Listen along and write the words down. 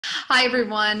Hi,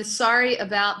 everyone. Sorry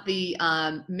about the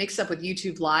mix-up with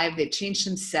YouTube Live. They changed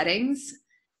some settings,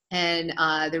 and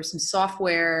there was some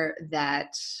software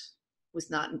that was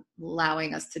not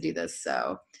allowing us to do this.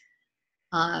 So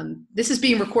this is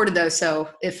being recorded, though, so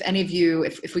if any of you,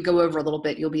 if we go over a little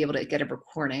bit, you'll be able to get a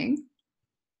recording.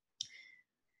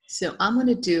 So I'm going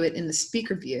to do it in the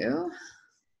speaker view.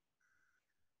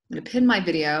 I'm going to pin my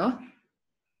video.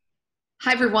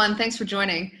 Hi, everyone. Thanks for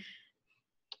joining.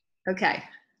 Okay.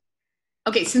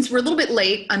 Okay, since we're a little bit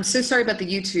late, I'm so sorry about the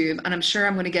YouTube, and I'm sure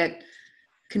I'm going to get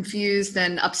confused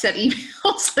and upset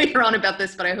emails later on about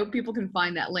this, but I hope people can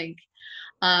find that link.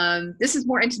 This is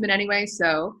more intimate anyway,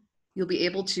 so you'll be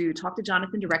able to talk to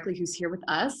Jonathan directly, who's here with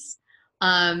us.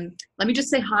 Let me just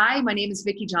say hi. My name is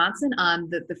Vicki Johnson. I'm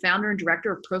the founder and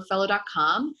director of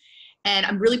ProFellow.com, and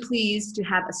I'm really pleased to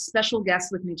have a special guest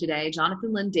with me today,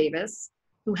 Jonathan Lin Davis,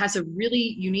 who has a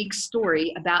really unique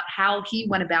story about how he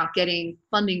went about getting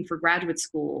funding for graduate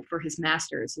school for his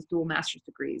master's, his dual master's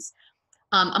degrees.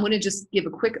 I'm going to just give a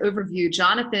quick overview.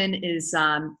 Jonathan is,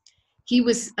 he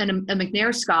was a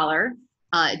McNair Scholar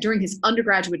during his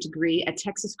undergraduate degree at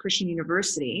Texas Christian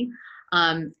University.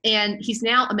 And he's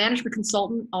now a management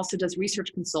consultant, also does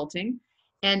research consulting.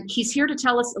 And he's here to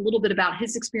tell us a little bit about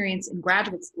his experience in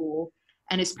graduate school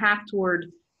and his path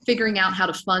toward figuring out how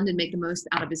to fund and make the most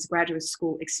out of his graduate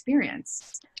school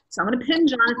experience. So I'm going to pin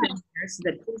Jonathan here so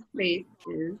that his face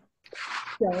is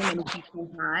showing and he can say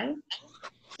hi.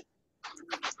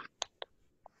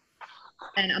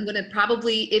 And I'm going to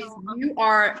probably, if you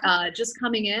are just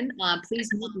coming in, please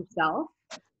mute yourself.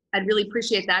 I'd really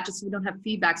appreciate that, just so we don't have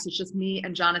feedback. So it's just me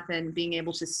and Jonathan being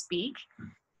able to speak.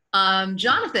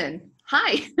 Jonathan,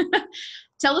 hi.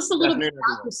 Tell us a little bit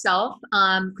about yourself,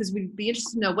 because we'd be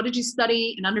interested to know, what did you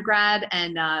study in undergrad,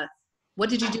 and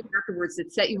what did you do afterwards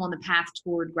that set you on the path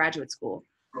toward graduate school?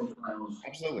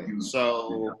 Absolutely.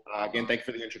 So again, thank you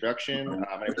for the introduction.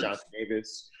 My name is Jonathan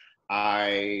Davis.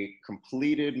 I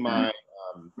completed my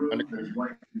undergraduate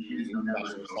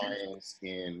Bachelor of Science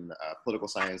in Political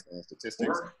Science and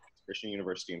Statistics at Christian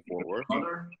University in Fort Worth.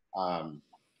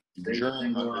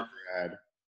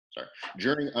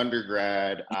 During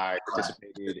undergrad, I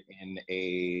participated in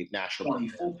a national.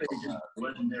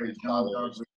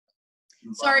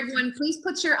 Sorry, everyone. Please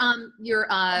put your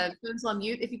phones on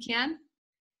mute if you can.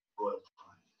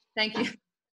 Thank you.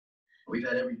 We've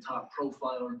had every top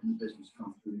profiler in the business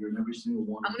come through here, and every single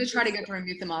one. I'm going to try to get to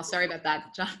unmute them all. Sorry about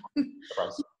that, John.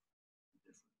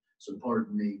 So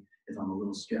pardon me if I'm a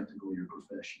little skeptical of your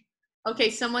profession. Okay,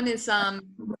 someone is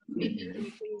keep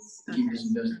this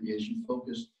investigation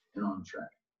focused and on track.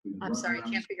 I'm sorry, I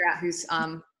can't figure out who's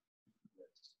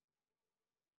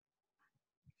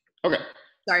Okay.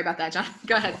 Sorry about that, John.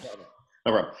 Go ahead.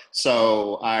 No problem.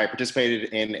 So I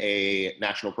participated in a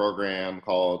national program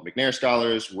called McNair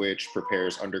Scholars, which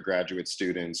prepares undergraduate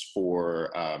students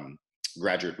for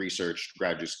graduate research,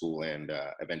 graduate school, and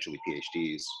eventually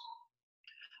PhDs.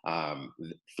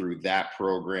 Through that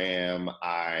program,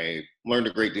 I learned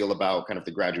a great deal about kind of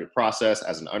the graduate process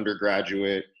as an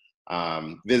undergraduate,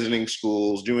 visiting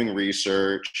schools, doing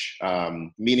research,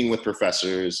 meeting with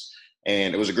professors.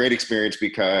 And it was a great experience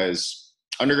because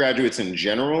undergraduates in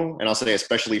general, and I'll say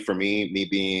especially for me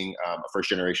being a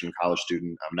first-generation college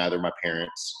student, neither of my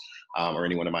parents or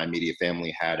anyone in my immediate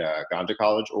family had gone to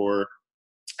college or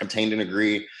obtained a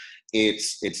degree.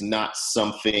 It's not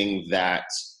something that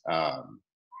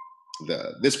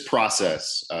this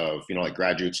process of, like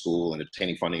graduate school and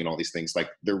obtaining funding and all these things,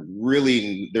 like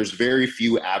there's very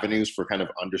few avenues for kind of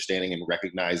understanding and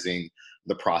recognizing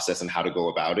the process and how to go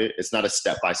about it. It's not a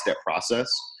step-by-step process.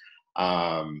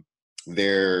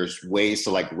 There's ways to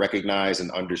like recognize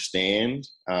and understand,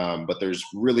 but there's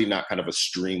really not kind of a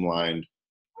streamlined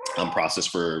process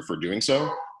for doing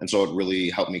so. And so it really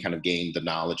helped me kind of gain the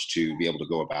knowledge to be able to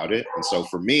go about it. And so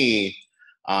for me,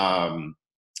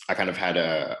 I kind of had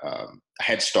a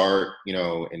head start,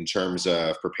 in terms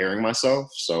of preparing myself.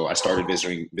 So I started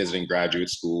visiting graduate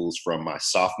schools from my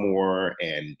sophomore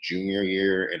and junior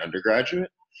year in undergraduate,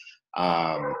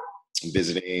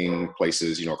 visiting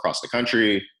places, across the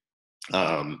country,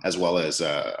 as well as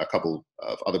a couple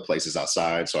of other places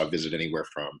outside. So I visited anywhere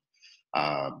from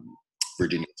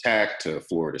Virginia Tech to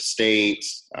Florida State,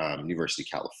 University of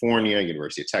California,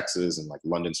 University of Texas, and like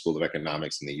London School of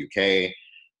Economics in the UK.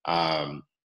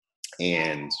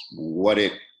 And what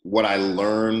I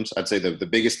learned, I'd say the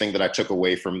biggest thing that I took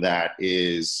away from that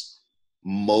is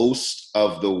most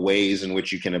of the ways in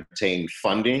which you can obtain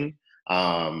funding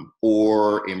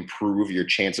or improve your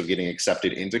chance of getting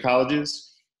accepted into colleges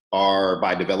are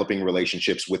by developing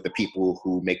relationships with the people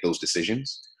who make those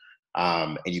decisions.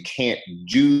 And you can't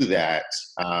do that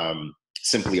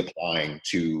simply applying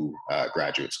to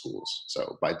graduate schools.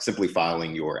 So by simply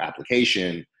filing your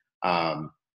application,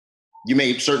 you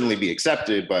may certainly be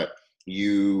accepted, but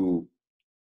you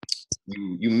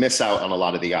miss out on a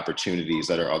lot of the opportunities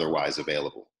that are otherwise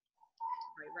available.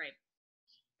 Right.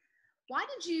 Why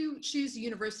did you choose the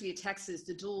University of Texas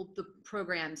to dual the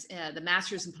programs, the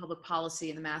Master's in Public Policy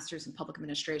and the Master's in Public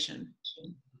Administration?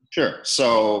 Sure.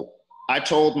 So I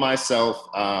told myself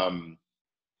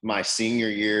my senior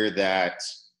year that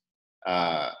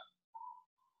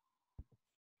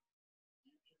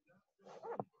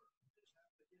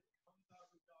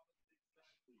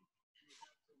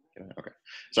okay.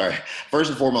 Sorry.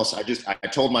 First and foremost, I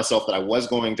told myself that I was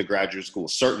going to graduate school,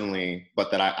 certainly,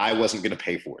 but that I wasn't going to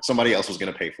pay for it. Somebody else was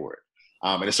going to pay for it.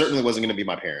 And it certainly wasn't going to be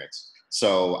my parents.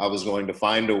 So I was going to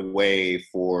find a way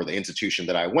for the institution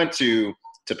that I went to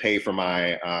pay for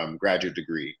my graduate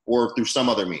degree or through some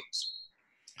other means.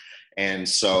 And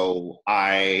so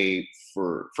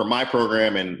for my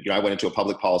program, and I went into a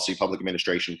public policy, public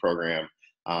administration program.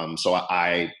 So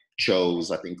I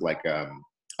chose, I think, like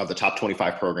of the top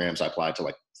 25 programs, I applied to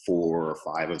like 4 or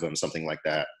 5 of them, something like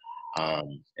that.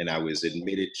 And I was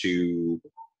admitted to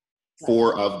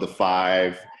 4 of the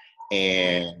 5,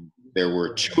 and there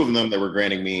were 2 of them that were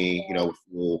granting me,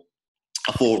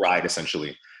 a full ride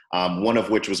essentially. One of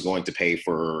which was going to pay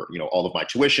for, all of my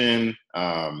tuition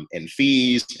and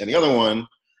fees, and the other one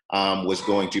was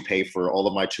going to pay for all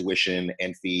of my tuition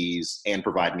and fees and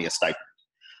provide me a stipend.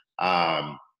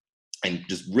 And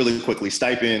just really quickly,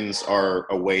 stipends are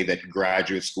a way that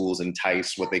graduate schools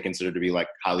entice what they consider to be like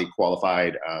highly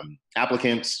qualified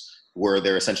applicants, where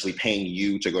they're essentially paying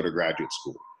you to go to graduate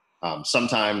school.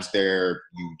 Sometimes you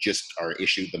just are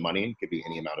issued the money. It could be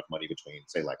any amount of money between,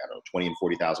 say, like, I don't know, $20,000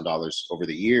 and $40,000 over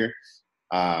the year,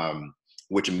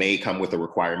 which may come with a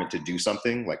requirement to do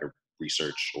something like a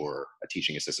research or a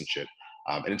teaching assistantship.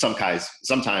 And in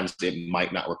sometimes it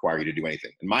might not require you to do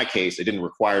anything. In my case, it didn't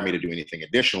require me to do anything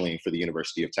additionally for the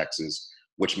University of Texas,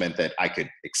 which meant that I could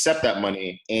accept that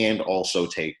money and also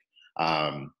take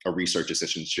a research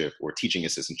assistantship or teaching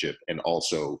assistantship and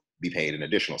also be paid an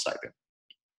additional stipend.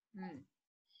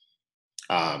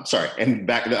 Sorry, and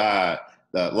back to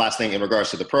the last thing in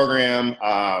regards to the program.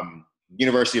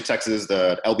 University of Texas,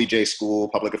 the LBJ School,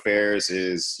 Public Affairs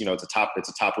is, it's a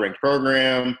top ranked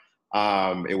program.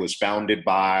 It was founded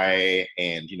by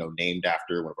and, named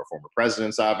after one of our former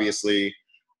presidents, obviously.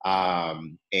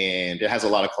 And it has a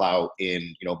lot of clout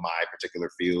in, my particular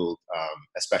field,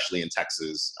 especially in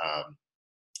Texas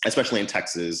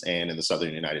and in the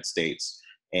Southern United States.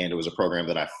 And it was a program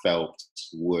that I felt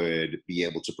would be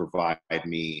able to provide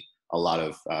me a lot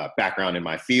of background in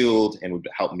my field and would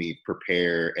help me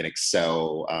prepare and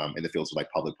excel in the fields of like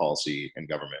public policy and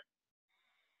government.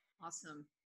 Awesome.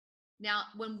 Now,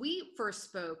 when we first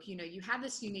spoke, you had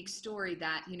this unique story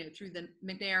that, through the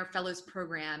McNair Fellows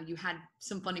Program, you had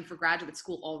some funding for graduate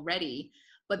school already,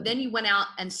 but then you went out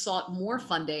and sought more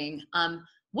funding.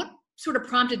 What sort of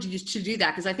prompted you to do that?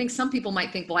 Because I think some people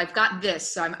might think, well, I've got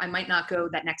this, so I might not go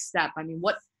that next step. I mean,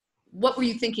 what were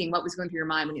you thinking? What was going through your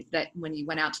mind when you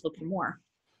went out to look for more?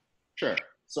 Sure.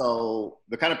 So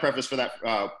the kind of preface for that,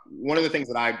 one of the things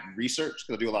that I research,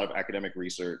 because I do a lot of academic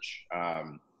research,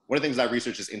 one of the things I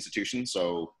research is institutions.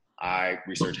 So I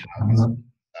research how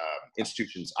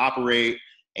institutions operate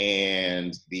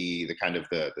and the kind of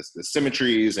the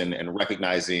symmetries and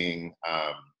recognizing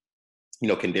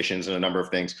conditions and a number of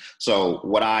things. So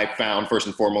what I found first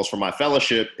and foremost from my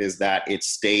fellowship is that it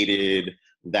stated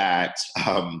that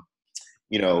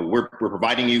we're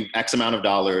providing you X amount of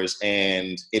dollars,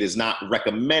 and it is not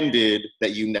recommended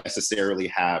that you necessarily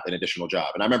have an additional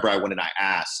job. And I remember I went and I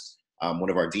asked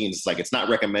one of our deans, it's like, it's not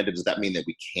recommended. Does that mean that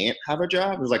we can't have a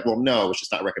job? It was like, well, no, it's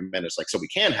just not recommended. It's like, so we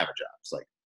can have a job. It's like,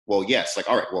 well, yes. Like,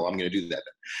 all right, well, I'm going to do that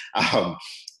then.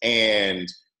 And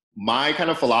my kind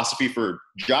of philosophy for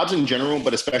jobs in general,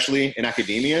 but especially in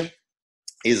academia,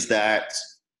 is that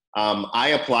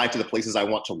I apply to the places I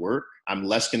want to work. I'm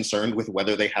less concerned with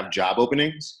whether they have job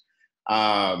openings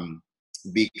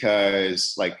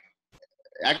because like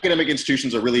academic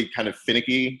institutions are really kind of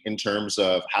finicky in terms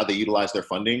of how they utilize their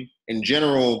funding. In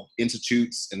general,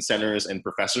 institutes and centers and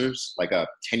professors, like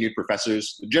tenured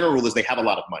professors, the general rule is they have a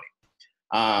lot of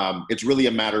money. It's really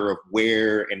a matter of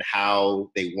where and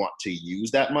how they want to use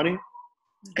that money.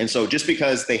 And so just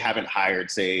because they haven't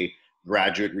hired, say,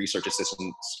 graduate research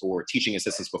assistants or teaching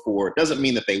assistants before, doesn't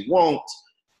mean that they won't.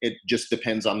 It just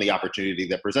depends on the opportunity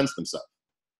that presents themselves.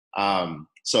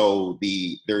 So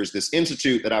there's this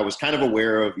institute that I was kind of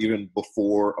aware of even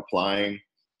before applying,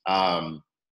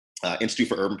 Institute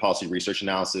for Urban Policy Research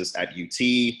Analysis at UT,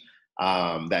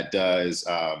 that does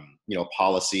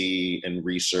policy and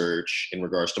research in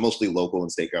regards to mostly local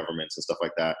and state governments and stuff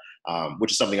like that,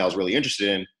 which is something I was really interested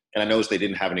in. And I noticed they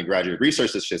didn't have any graduate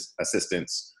research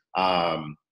assistants,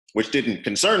 which didn't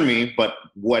concern me, but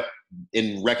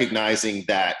in recognizing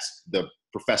that the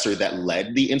professor that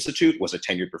led the institute was a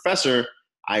tenured professor,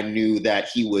 I knew that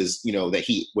he was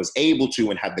able to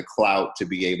and had the clout to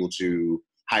be able to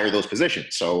hire those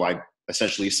positions. So I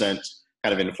essentially sent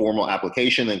kind of an informal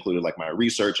application that included like my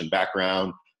research and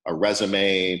background, a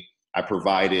resume. I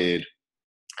provided,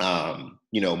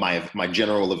 my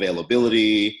general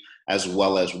availability, as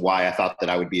well as why I thought that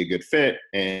I would be a good fit.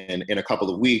 And in a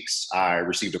couple of weeks, I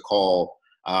received a call.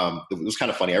 It was kind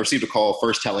of funny. I received a call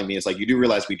first telling me, it's like, you do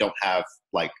realize we don't have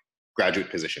like graduate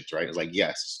positions, right? It's like,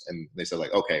 yes. And they said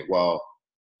like, okay, well,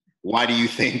 why do you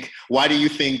think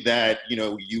that,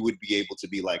 you would be able to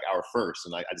be like our first?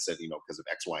 And I just said, because of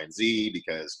X, Y, and Z,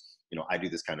 because, I do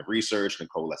this kind of research and it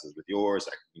coalesces with yours,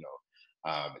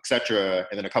 et cetera.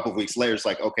 And then a couple of weeks later, it's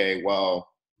like, okay, well,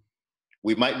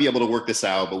 we might be able to work this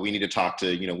out, but we need to talk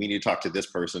to, this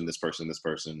person, this person, this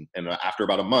person. And after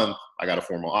about a month, I got a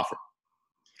formal offer.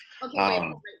 Okay,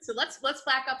 wait. So let's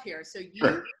back up here. So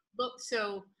Sure.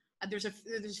 There's a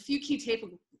few key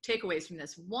takeaways from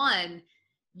this. One,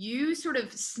 you sort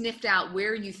of sniffed out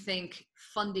where you think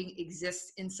funding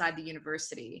exists inside the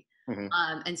university. Mm-hmm.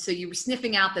 And so you were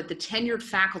sniffing out that the tenured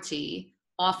faculty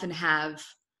often have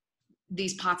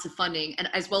these pots of funding, and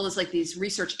as well as like these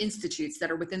research institutes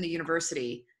that are within the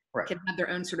university Right. can have their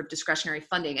own sort of discretionary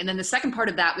funding. And then the second part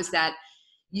of that was that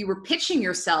you were pitching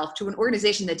yourself to an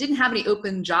organization that didn't have any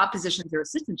open job positions or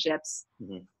assistantships.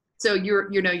 Mm-hmm. So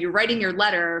you're writing your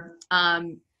letter.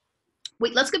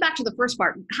 Wait, let's go back to the first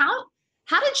part.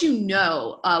 How did you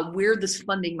know where this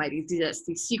funding might exist,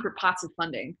 these secret pots of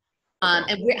funding?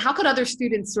 And how could other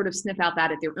students sort of sniff out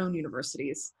that at their own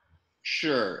universities?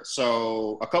 Sure.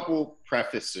 So a couple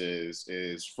prefaces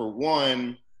is, for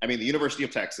one, the University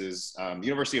of Texas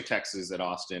at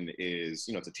Austin is,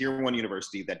 it's a tier 1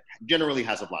 university that generally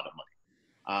has a lot of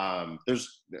money.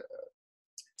 There's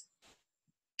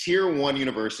tier 1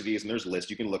 universities, and there's a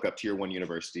list. You can look up tier 1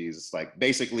 universities. It's like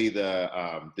basically the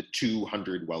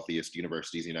 200 wealthiest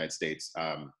universities in the United States.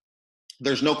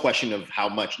 There's no question of how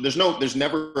much, there's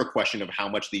never a question of how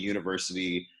much the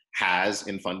university has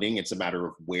in funding. It's a matter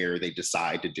of where they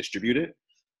decide to distribute it.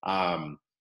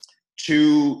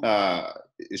 Two,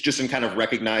 is just in kind of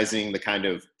recognizing the kind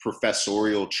of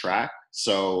professorial track.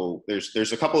 So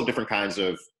there's a couple of different kinds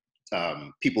of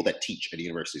people that teach at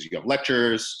universities. You have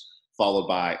lecturers, followed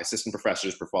by assistant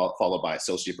professors, followed by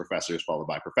associate professors, followed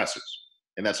by professors.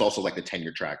 And that's also like the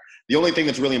tenure track. The only thing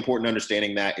that's really important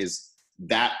understanding that is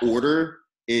that order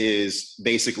is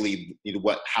basically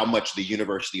how much the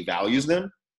university values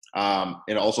them.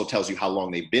 It also tells you how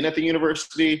long they've been at the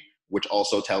university, which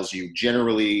also tells you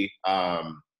generally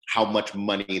how much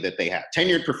money that they have.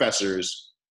 Tenured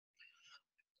professors,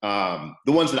 the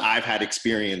ones that I've had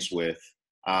experience with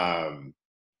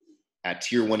at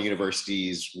tier 1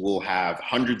 universities, will have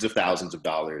hundreds of thousands of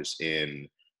dollars in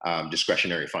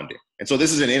discretionary funding. And so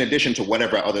this is in addition to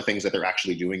whatever other things that they're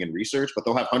actually doing in research, but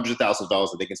they'll have hundreds of thousands of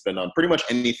dollars that they can spend on pretty much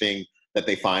anything that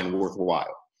they find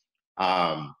worthwhile.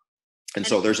 And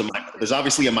so there's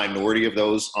obviously a minority of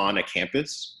those on a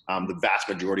campus. The vast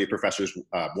majority of professors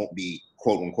won't be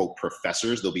quote unquote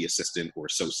professors. They'll be assistant or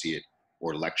associate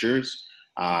or lecturers.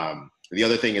 The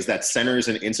other thing is that centers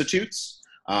and institutes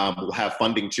will have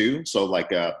funding too. So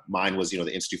like mine was, the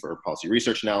Institute for Urban Policy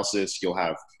Research Analysis.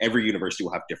 Every university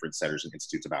will have different centers and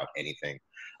institutes about anything.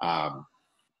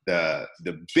 The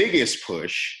biggest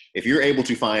push, if you're able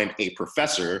to find a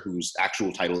professor whose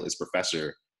actual title is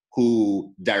professor,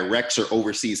 who directs or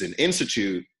oversees an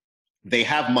institute, they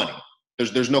have money.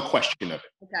 There's no question of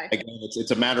it. Okay. Again,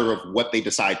 it's a matter of what they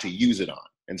decide to use it on.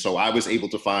 And so I was able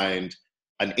to find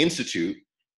an institute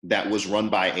that was run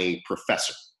by a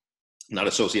professor, not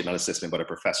associate, not assistant, but a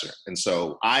professor. And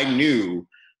so I knew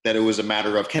that it was a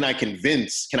matter of, can I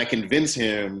convince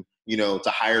him, to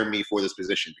hire me for this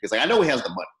position? Because I know he has the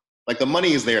money. Like the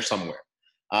money is there somewhere.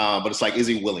 But it's like, is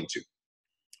he willing to?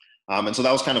 And so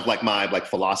that was kind of like my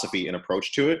philosophy and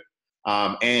approach to it.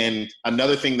 And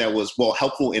another thing that was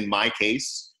helpful in my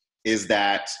case is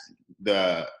that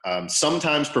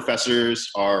sometimes professors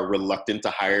are reluctant to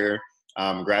hire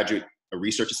graduate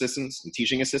research assistants and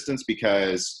teaching assistants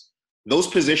because those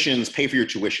positions pay for your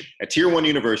tuition. At tier 1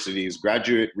 universities,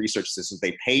 graduate research assistants,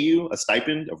 they pay you a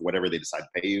stipend of whatever they decide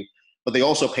to pay you, but they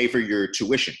also pay for your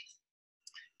tuition.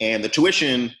 And the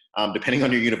tuition, depending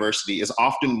on your university, is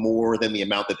often more than the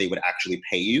amount that they would actually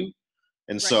pay you.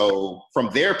 And right. So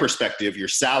from their perspective, your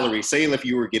salary, say if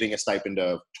you were getting a stipend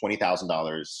of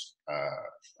 $20,000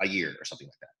 a year or something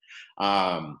like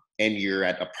that. And you're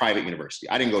at a private university.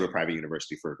 I didn't go to a private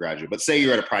university for a graduate, but say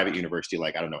you're at a private university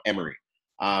like, I don't know, Emory.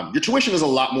 Your tuition is a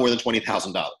lot more than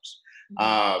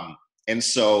 $20,000. And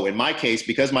so in my case,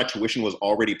 because my tuition was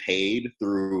already paid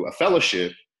through a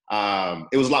fellowship,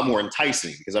 it was a lot more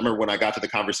enticing, because I remember when I got to the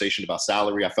conversation about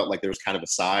salary, I felt like there was kind of a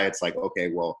sigh. It's like,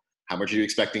 okay, well, how much are you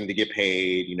expecting to get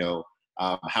paid? You know,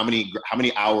 how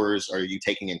many hours are you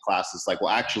taking in classes? Like,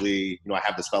 well, actually, you know, I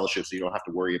have this fellowship, so you don't have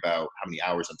to worry about how many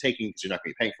hours I'm taking because you're not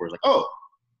going to be paying for it. It's like, oh,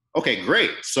 okay,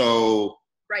 great. So,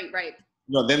 right.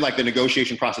 You know, then like the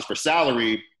negotiation process for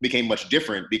salary became much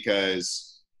different,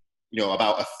 because, you know,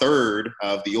 about a third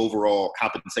of the overall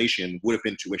compensation would have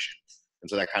been tuition. And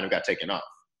so that kind of got taken off.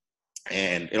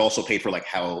 And it also paid for like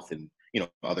health and, you know,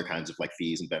 other kinds of like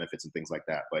fees and benefits and things like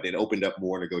that. But it opened up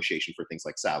more negotiation for things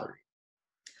like salary.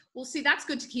 Well, see, that's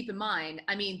good to keep in mind.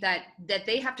 I mean, that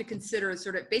they have to consider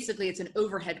sort of, basically it's an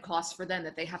overhead cost for them,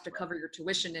 that they have to cover your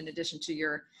tuition in addition to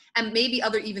your, and maybe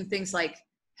other even things like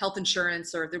health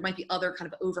insurance, or there might be other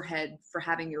kind of overhead for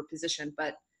having your position,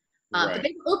 but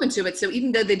they were open to it. So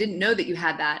even though they didn't know that you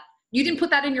had that, you didn't put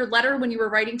that in your letter when you were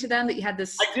writing to them, that you had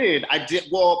this? I did.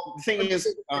 Well, the thing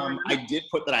is, I did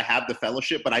put that I have the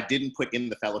fellowship, but I didn't put in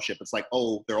the fellowship. It's like,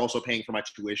 oh, they're also paying for my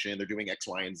tuition. They're doing X,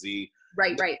 Y, and Z.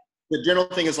 Right. The general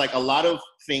thing is like a lot of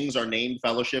things are named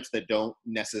fellowships that don't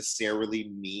necessarily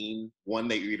mean, one,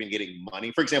 that you're even getting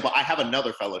money. For example, I have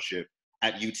another fellowship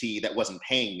at UT that wasn't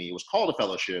paying me. It was called a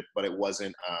fellowship, but it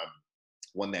wasn't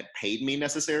one that paid me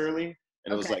necessarily.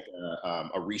 And it was like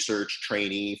a research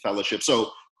trainee fellowship. So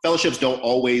fellowships don't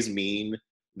always mean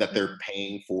that they're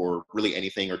paying for really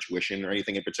anything or tuition or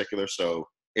anything in particular. So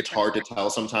it's hard to tell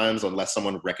sometimes unless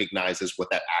someone recognizes what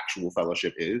that actual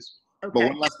fellowship is. Okay. But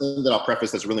one last thing that I'll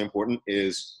preface that's really important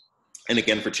is, and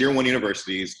again, for tier 1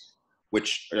 universities,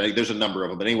 which there's a number of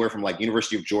them, but anywhere from like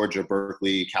University of Georgia,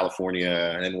 Berkeley,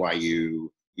 California, NYU,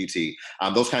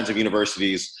 UT, those kinds of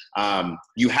universities,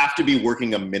 you have to be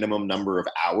working a minimum number of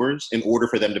hours in order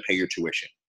for them to pay your tuition.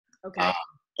 Okay.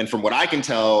 And from what I can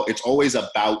tell, it's always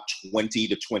about 20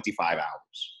 to 25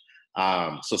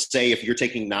 hours. So say if you're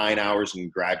taking 9 hours in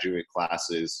graduate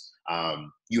classes,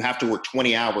 you have to work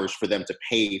 20 hours for them to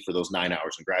pay for those 9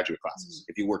 hours in graduate classes.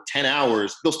 If you work 10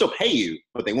 hours, they'll still pay you,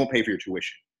 but they won't pay for your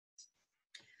tuition.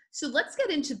 So let's get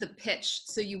into the pitch.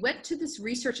 So you went to this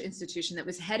research institution that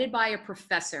was headed by a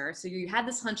professor. So you had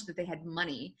this hunch that they had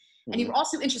money, and you were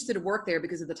also interested to work there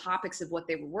because of the topics of what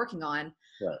they were working on.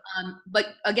 Right. But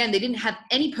again, they didn't have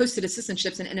any posted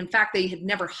assistantships, and in fact, they had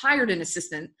never hired an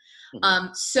assistant.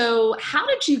 So how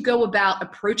did you go about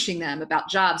approaching them about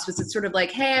jobs? Was it sort of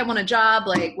like, hey, I want a job,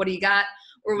 like, what do you got?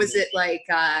 Or was it like,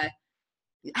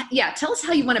 tell us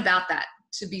how you went about that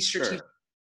to be strategic.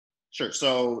 Sure.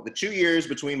 So the 2 years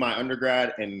between my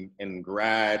undergrad and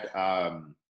grad,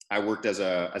 I worked as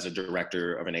a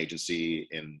director of an agency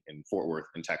in Fort Worth,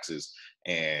 in Texas,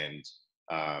 and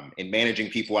in managing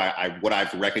people, what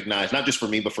I've recognized, not just for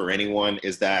me but for anyone,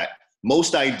 is that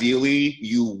most ideally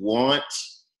you want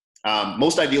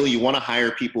to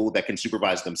hire people that can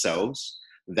supervise themselves,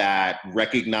 that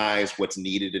recognize what's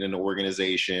needed in an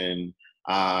organization,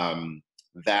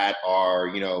 that are,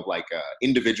 you know, like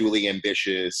individually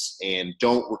ambitious and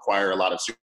don't require a lot of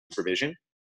supervision.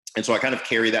 And so I kind of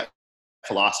carry that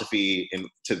philosophy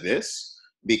into this,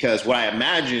 because what I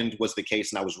imagined was the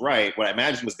case, and I was right, what I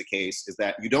imagined was the case is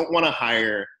that you don't want to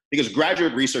hire, because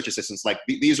graduate research assistants, like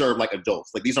these are like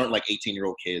adults, like these aren't like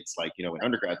 18-year-old kids, like, you know, in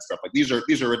undergrad stuff, like these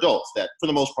are adults that for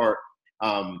the most part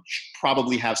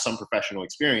probably have some professional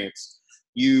experience.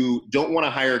 You don't want to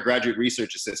hire a graduate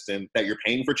research assistant that you're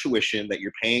paying for tuition, that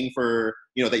you're paying for,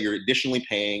 you know, that you're additionally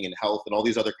paying in health and all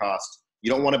these other costs.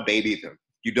 You don't want to baby them.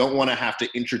 You don't want to have to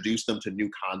introduce them to new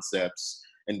concepts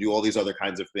and do all these other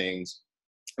kinds of things.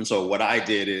 And so what I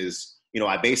did is, you know,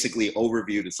 I basically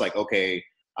overviewed, it's like, okay,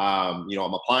 you know,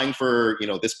 I'm applying for, you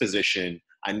know, this position.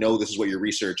 I know this is what your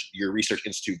research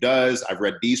institute does. I've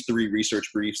read these 3 research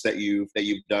briefs that you've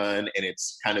done, and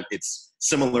it's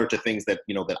similar to things that,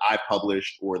 you know, that I've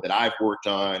published or that I've worked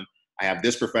on. I have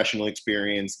this professional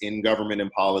experience in government and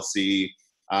policy,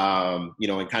 you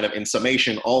know, and kind of in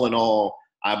summation, all in all,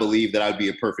 I believe that I'd be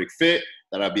a perfect fit,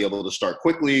 that I'd be able to start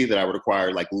quickly, that I would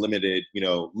require like limited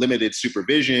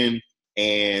supervision,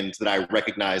 and that I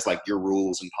recognize like your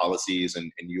rules and policies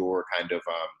and your kind of,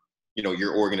 you know,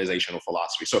 your organizational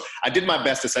philosophy. So I did my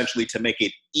best essentially to make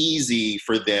it easy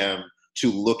for them to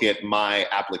look at my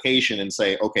application and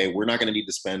say, okay, we're not going to need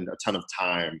to spend a ton of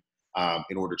time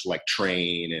in order to like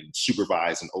train and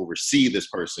supervise and oversee this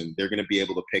person. They're going to be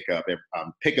able to pick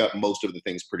up most of the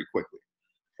things pretty quickly.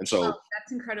 And so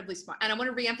that's incredibly smart. And I want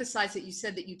to reemphasize that you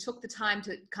said that you took the time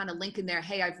to kind of link in there,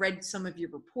 hey, I've read some of your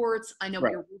reports. I know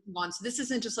what you're working on. So this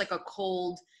isn't just like a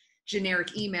cold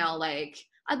generic email, like,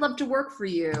 I'd love to work for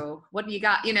you. What do you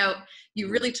got? You know, you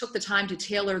really took the time to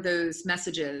tailor those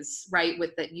messages, right?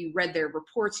 With that you read their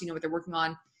reports, you know what they're working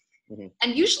on.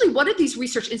 And usually what are these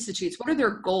research institutes? What are their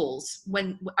goals?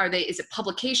 When are they, is it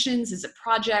publications? Is it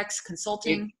projects,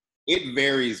 consulting? It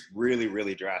varies really,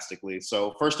 really drastically.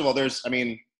 So first of all,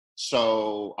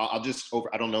 so I'll just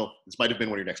I don't know, this might've been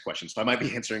one of your next questions, so I might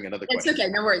be answering another question. It's okay,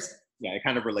 no worries. Yeah, it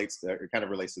kind of relates to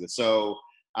this. So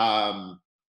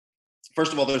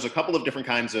first of all, there's a couple of different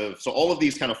kinds of, so all of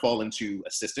these kind of fall into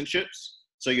assistantships.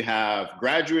 So you have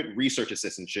graduate research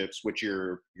assistantships, which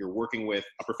you're working with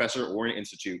a professor or an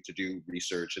institute to do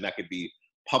research, and that could be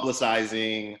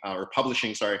publishing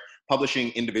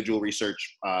individual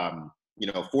research,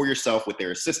 you know, for yourself with their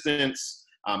assistants.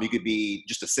 You could be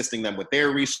just assisting them with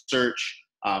their research,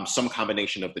 some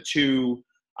combination of the two.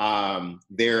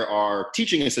 There are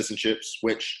teaching assistantships,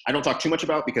 which I don't talk too much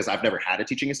about because I've never had a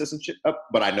teaching assistantship,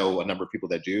 but I know a number of people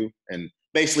that do. And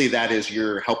basically that is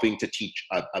you're helping to teach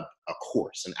a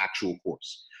course, an actual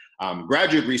course.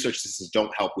 Graduate research assistants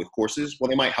don't help with courses. Well,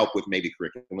 they might help with maybe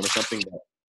curriculum or something, but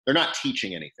they're not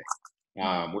teaching anything.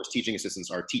 Whereas teaching assistants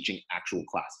are teaching actual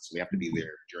classes. So we have to be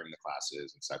there during the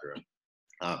classes, et cetera.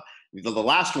 The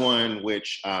last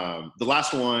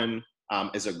one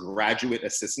is a graduate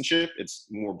assistantship. It's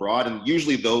more broad, and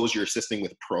usually those you're assisting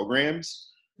with programs.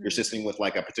 You're assisting with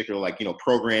like a particular, like, you know,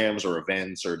 programs or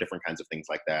events or different kinds of things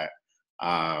like that.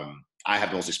 I have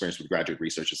the most experience with graduate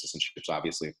research assistantships,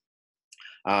 obviously.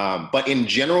 But in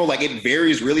general, like, it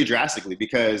varies really drastically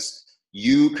because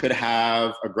you could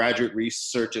have a graduate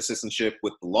research assistantship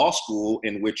with the law school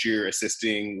in which you're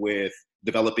assisting with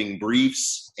developing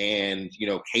briefs and, you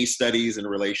know, case studies in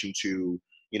relation to,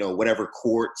 you know, whatever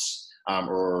courts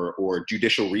or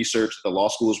judicial research the law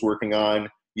school is working on.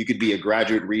 You could be a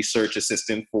graduate research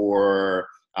assistant for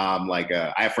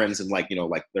I have friends in like, you know,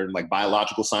 like they're in like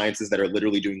biological sciences that are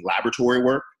literally doing laboratory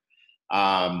work.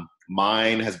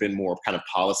 Mine has been more kind of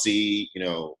policy, you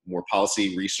know, more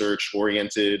policy research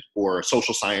oriented or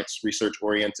social science research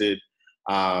oriented.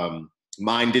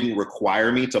 Mine didn't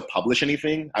require me to publish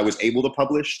anything. I was able to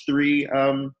publish three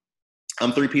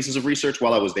pieces of research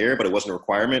while I was there, but it wasn't a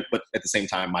requirement. But at the same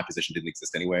time, my position didn't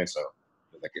exist anyway, so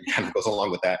like it kind of goes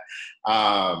along with that.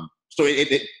 So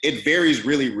it varies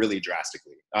really, really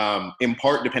drastically. In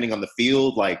part, depending on the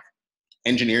field, like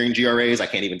engineering GRAs, I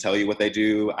can't even tell you what they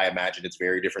do. I imagine it's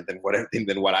very different than what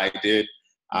I did.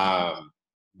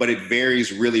 But it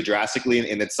varies really drastically,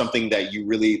 and it's something that you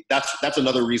really, that's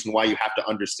another reason why you have to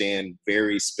understand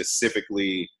very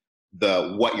specifically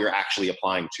what you're actually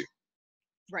applying to.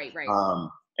 Right.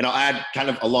 And I'll add kind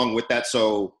of along with that.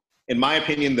 So in my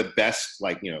opinion, the best,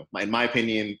 like, you know, in my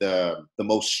opinion, the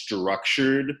most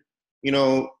structured, you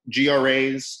know,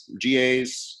 GAs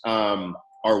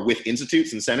are with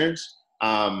institutes and centers.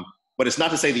 But it's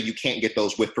not to say that you can't get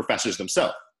those with professors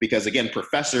themselves, because again,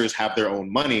 professors have their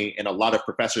own money, and a lot of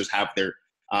professors have their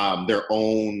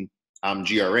own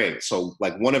GRA. So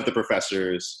like one of the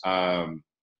professors that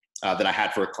I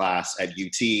had for a class at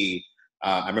UT,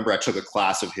 I remember I took a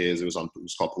class of his. It was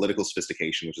called Political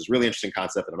Sophistication, which is a really interesting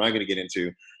concept that I'm not going to get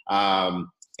into.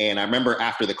 And I remember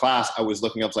after the class, I was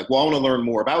looking up, like, well, I want to learn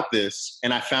more about this.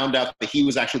 And I found out that he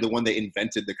was actually the one that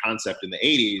invented the concept in the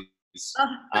 80s.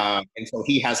 And so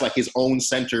he has like his own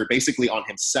center basically on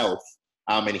himself.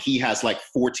 And he has like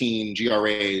 14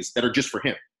 GRAs that are just for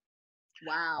him.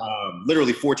 Wow.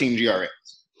 Literally 14 GRAs.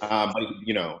 But,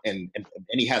 you know, and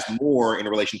he has more in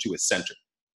relation to his center.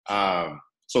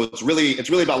 So it's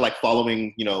really about like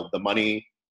following, you know, the money,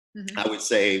 I would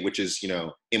say, which is, you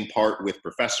know, in part with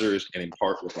professors and in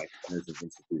part with like centers and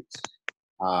institutes.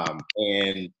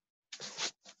 And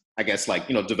I guess like,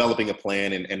 you know, developing a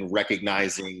plan and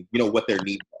recognizing, you know, what their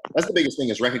needs are. That's the biggest thing,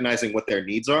 is recognizing what their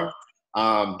needs are.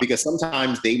 Because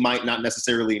sometimes they might not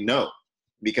necessarily know,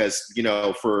 because, you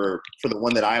know, for the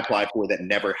one that I applied for that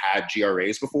never had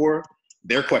GRAs before,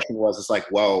 their question was, it's like,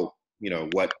 well, you know,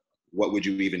 what would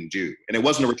you even do? And it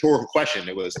wasn't a rhetorical question.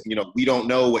 It was, you know, we don't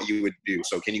know what you would do.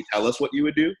 So can you tell us what you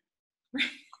would do?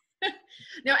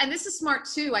 No, and this is smart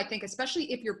too, I think,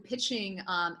 especially if you're pitching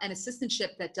an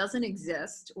assistantship that doesn't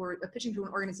exist, or pitching to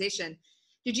an organization.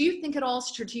 Did you think at all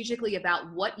strategically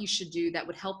about what you should do that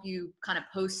would help you kind of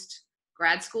post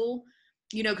grad school?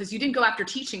 You know, because you didn't go after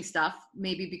teaching stuff,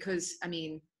 maybe because, I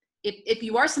mean, if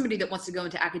you are somebody that wants to go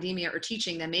into academia or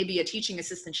teaching, then maybe a teaching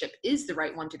assistantship is the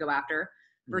right one to go after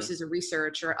versus a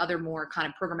research or other more kind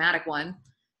of programmatic one.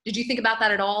 Did you think about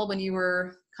that at all when you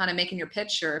were kind of making your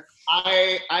pitch, or?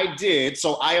 I did.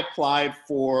 So I applied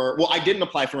for, well, I didn't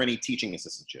apply for any teaching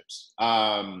assistantships.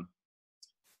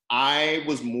 I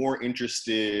was more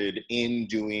interested in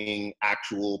doing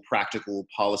actual practical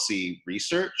policy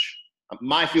research.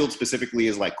 My field specifically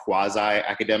is like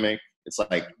quasi-academic. It's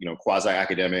like, you know,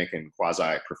 quasi-academic and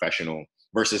quasi-professional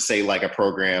versus say like a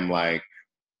program like,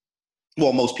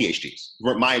 well, most PhDs,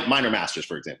 mine are masters,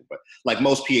 for example, but like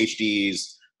most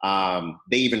PhDs,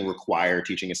 they even require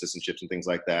teaching assistantships and things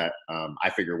like that. I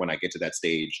figure when I get to that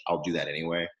stage, I'll do that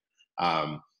anyway.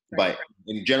 But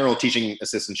in general, teaching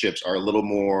assistantships are a little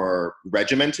more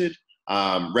regimented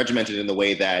in the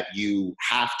way that you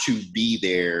have to be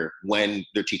there when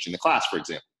they're teaching the class, for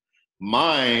example.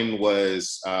 Mine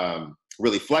was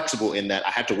really flexible in that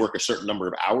I had to work a certain number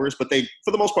of hours, but they,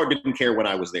 for the most part, didn't care when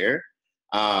I was there.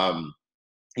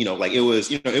 You know, like it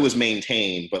was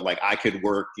maintained, but like I could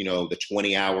work, you know, the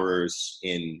 20 hours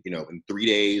in 3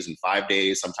 days and 5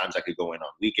 days. Sometimes I could go in on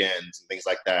weekends and things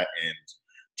like that. And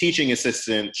teaching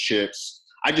assistantships,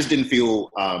 I just didn't feel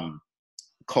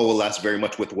coalesce very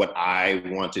much with what I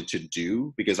wanted to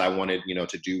do, because I wanted, you know,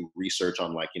 to do research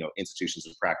on like, you know, institutions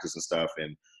of practice and stuff.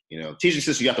 And, you know, teaching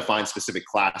assistants, you have to find specific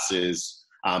classes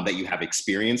that you have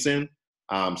experience in.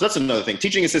 So that's another thing.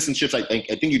 Teaching assistantships, I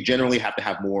think you generally have to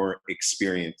have more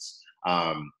experience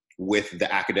with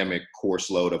the academic course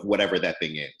load of whatever that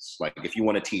thing is. Like if you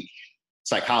want to teach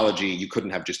psychology, you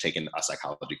couldn't have just taken a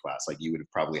psychology class. Like you would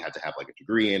have probably had to have like a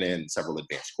degree in it and several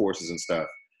advanced courses and stuff.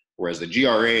 Whereas the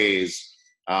GRAs,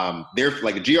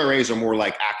 the GRAs are more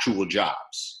like actual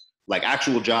jobs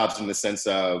in the sense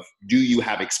of, do you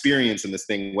have experience in this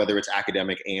thing, whether it's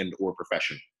academic and or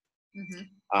professional?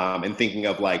 Mm-hmm. And thinking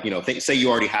of like, you know, say you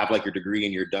already have like your degree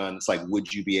and you're done. It's like,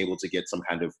 would you be able to get some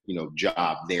kind of, you know,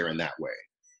 job there in that way?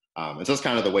 And so that's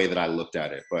kind of the way that I looked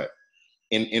at it. But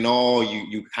in all,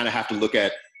 you kind of have to look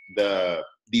at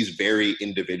these very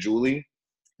individually,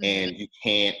 mm-hmm. And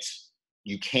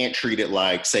you can't treat it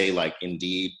like, say, like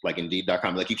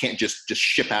Indeed.com. Like you can't just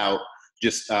ship out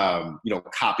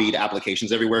copied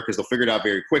applications everywhere, because they'll figure it out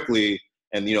very quickly.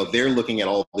 And, you know, they're looking at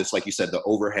all this, like you said, the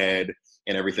overhead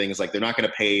and everything. Is like, they're not going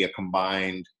to pay a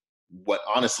combined, what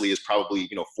honestly is probably,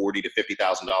 you know, $40,000 to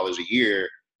 $50,000 a year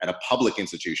at a public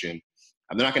institution.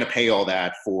 And they're not going to pay all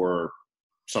that for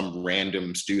some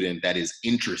random student that is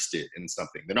interested in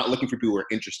something. They're not looking for people who are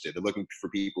interested. They're looking for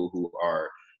people who are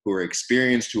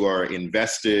experienced, who are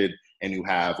invested, and who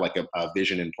have like a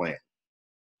vision and plan.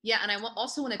 Yeah, and I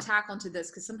also want to tack onto this,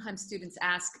 because sometimes students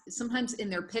ask, sometimes in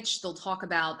their pitch, they'll talk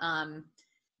about,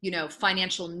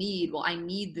 financial need. Well, I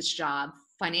need this job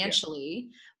financially,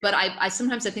 yeah. But I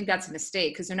sometimes think that's a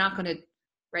mistake, because they're not going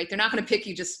to pick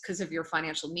you just because of your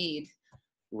financial need.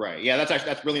 Right. Yeah,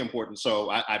 that's really important. So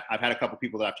I've had a couple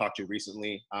people that I've talked to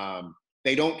recently.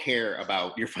 They don't care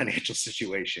about your financial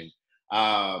situation.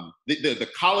 The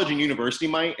college and university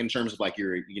might, in terms of like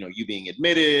you being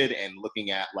admitted and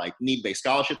looking at like need-based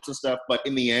scholarships and stuff. But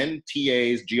in the end,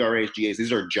 TAs, GRAs, GAs,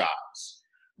 these are jobs.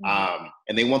 Mm-hmm.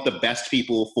 And they want the best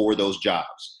people for those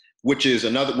jobs, which is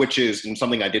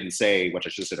something I didn't say, which I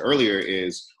should have said earlier,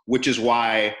 which is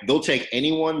why they'll take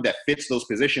anyone that fits those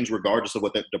positions regardless of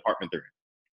what the department they're in.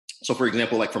 So for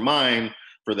example, like for mine,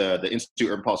 for the Institute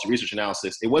of Urban Policy Research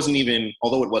Analysis, it wasn't even,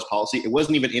 although it was policy, it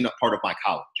wasn't even in a part of my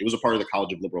college. It was a part of the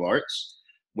College of Liberal Arts,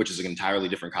 which is an entirely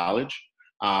different college.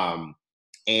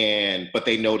 But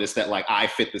they noticed that like I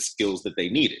fit the skills that they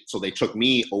needed. So they took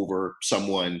me over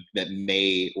someone that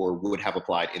may or would have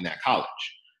applied in that college.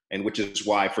 And which is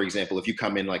why, for example, if you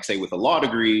come in, like say with a law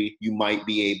degree, you might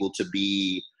be able to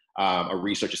be a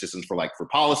research assistant for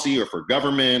policy or for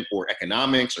government or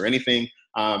economics or anything.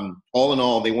 All in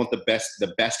all, they want the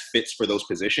best fits for those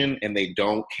positions, and they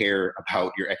don't care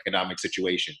about your economic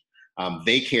situation.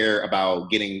 They care about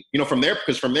getting,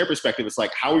 because from their perspective, it's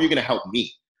like, how are you going to help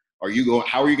me? How are you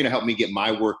going to help me get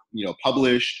my work,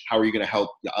 published? How are you going to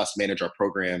help us manage our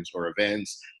programs or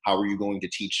events? How are you going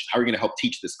to help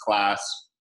teach this class?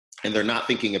 And they're not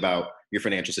thinking about your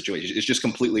financial situation. It's just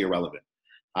completely irrelevant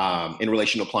in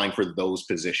relation to applying for those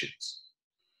positions.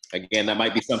 Again, that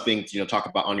might be something to talk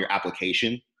about on your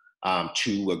application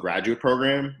to a graduate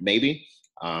program, maybe,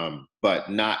 but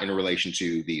not in relation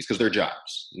to these, because they're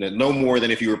jobs. No more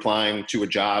than if you were applying to a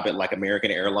job at like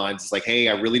American Airlines. It's like, hey,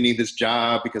 I really need this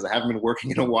job because I haven't been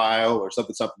working in a while or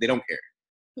something. They don't care.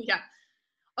 Yeah.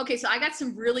 Okay, so I got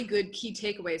some really good key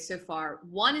takeaways so far.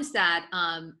 One is that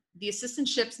the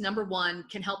assistantships, number one,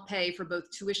 can help pay for both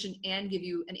tuition and give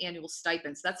you an annual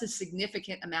stipend. So that's a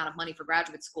significant amount of money for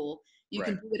graduate school. You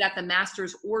can do it at the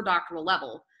master's or doctoral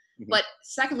level. Mm-hmm. But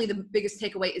secondly, the biggest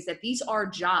takeaway is that these are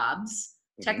jobs.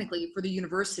 technically for the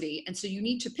university. And so you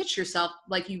need to pitch yourself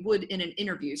like you would in an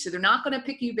interview. So they're not going to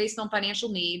pick you based on financial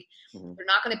need. They're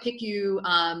not going to pick you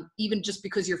even just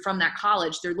because you're from that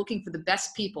college. They're looking for the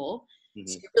best people.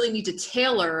 So you really need to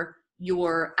tailor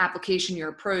your application, your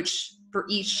approach for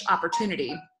each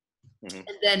opportunity. And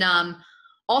then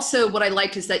also what I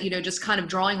liked is that, just kind of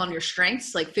drawing on your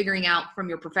strengths, like figuring out from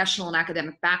your professional and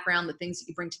academic background, the things that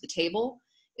you bring to the table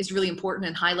is really important,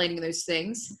 and highlighting those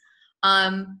things.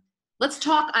 Let's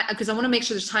talk, because I want to make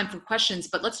sure there's time for questions,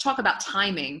 but let's talk about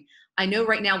timing. I know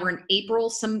right now we're in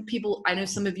April. I know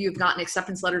some of you have gotten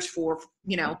acceptance letters for,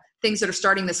 things that are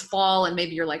starting this fall, and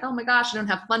maybe you're like, oh my gosh, I don't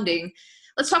have funding.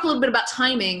 Let's talk a little bit about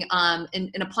timing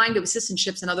in applying to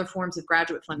assistantships and other forms of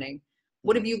graduate funding.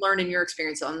 What have you learned in your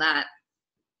experience on that?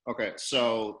 Okay,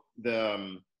 so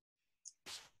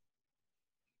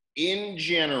in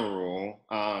general,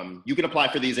 you can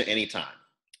apply for these at any time.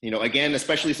 Again,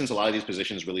 especially since a lot of these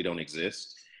positions really don't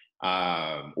exist,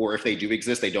 or if they do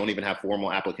exist, they don't even have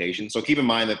formal applications. So keep in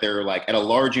mind that they're like at a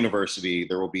large university,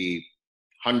 there will be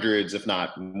hundreds, if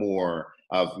not more,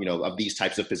 of these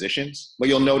types of positions. But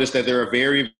you'll notice that there are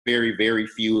very, very, very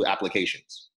few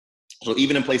applications. So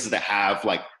even in places that have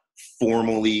like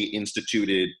formally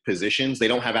instituted positions, they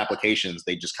don't have applications.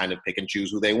 They just kind of pick and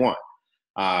choose who they want.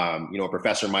 A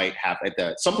professor might have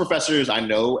some professors I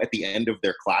know at the end of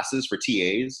their classes for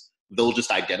TAs, they'll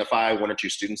just identify one or two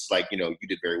students like, you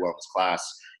did very well in this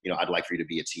class. I'd like for you to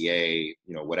be a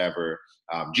TA, whatever.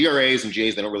 GRAs and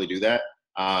GAs, they don't really do that.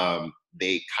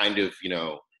 They kind of,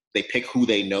 they pick who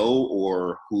they know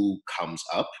or who comes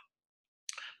up.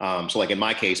 So like in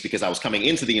my case, because I was coming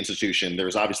into the institution, there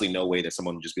was obviously no way that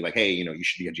someone would just be like, hey, you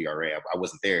should be a GRA. I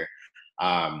wasn't there.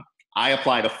 I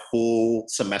applied a full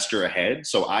semester ahead.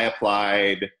 So I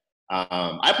applied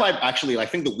actually, I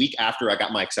think the week after I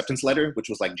got my acceptance letter, which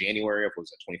was like January of,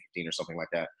 2015 or something like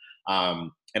that.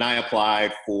 And I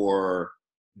applied for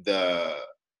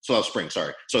so that was spring,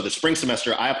 sorry. So the spring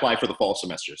semester, I applied for the fall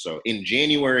semester. So in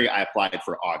January, I applied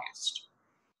for August.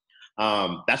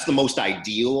 That's the most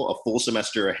ideal, a full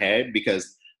semester ahead,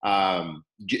 because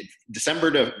December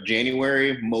to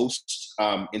January, most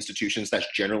institutions, that's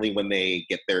generally when they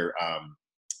get their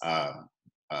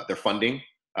funding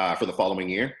for the following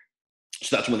year.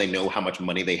 So that's when they know how much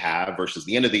money they have, versus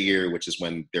the end of the year, which is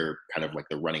when they're kind of like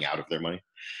they're running out of their money.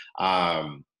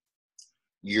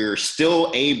 You're still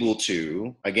able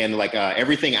to, again, like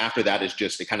everything after that is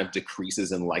just, it kind of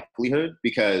decreases in likelihood,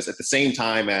 because at the same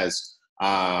time as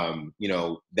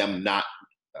them not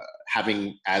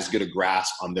having as good a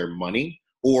grasp on their money,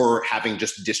 or having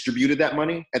just distributed that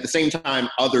money, at the same time,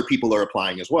 other people are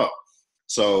applying as well.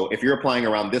 So if you're applying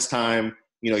around this time,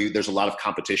 there's a lot of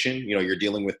competition. You're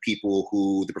dealing with people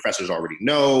who the professors already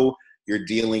know. You're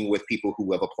dealing with people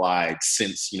who have applied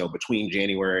since, between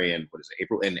January and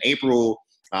April.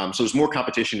 So there's more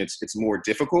competition. It's more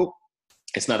difficult.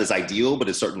 It's not as ideal, but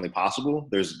it's certainly possible.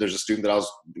 There's a student that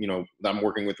that I'm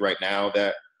working with right now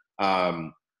that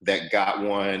got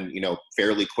one,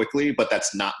 fairly quickly, but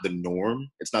that's not the norm.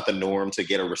 It's not the norm to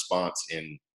get a response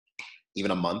in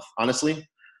even a month, honestly.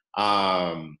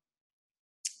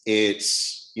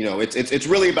 It's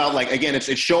really about, like, again, it's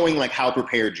showing like how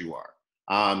prepared you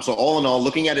are. So all in all,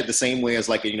 looking at it the same way as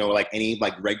like, like any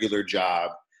like regular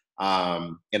job,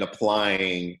 and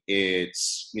applying,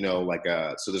 it's,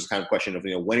 so there's a kind of question of,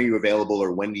 when are you available,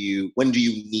 or when do you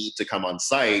need to come on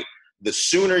site? The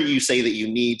sooner you say that you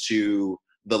need to,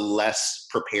 the less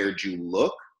prepared you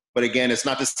look. But again, it's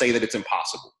not to say that it's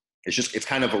impossible. It's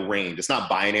kind of a range. It's not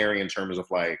binary in terms of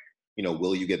like,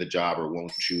 will you get the job or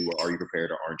won't you, or are you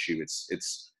prepared or aren't you? It's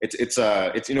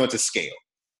a scale.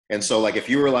 And so like, if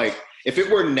it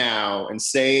were now and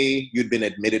say you'd been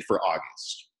admitted for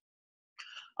August,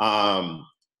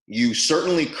 you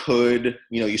certainly could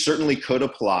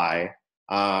apply.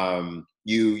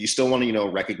 You still want to,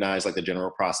 recognize like the general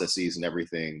processes and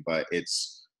everything, but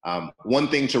it's, one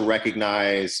thing to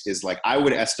recognize is, like, I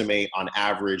would estimate on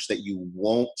average that you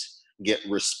won't get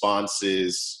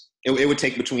responses. It would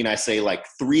take between, I say, like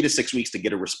 3 to 6 weeks to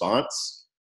get a response,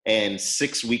 and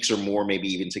 6 weeks or more, maybe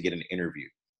even to get an interview.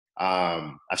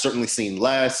 I've certainly seen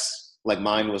less. Like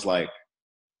mine was like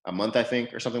a month, I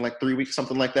think, or something, like 3 weeks,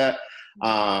 something like that.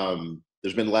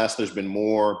 There's been less, there's been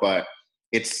more, but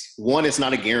it's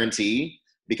not a guarantee,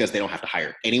 because they don't have to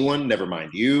hire anyone, never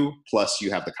mind you. Plus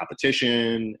you have the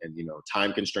competition and,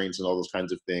 time constraints and all those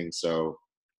kinds of things. So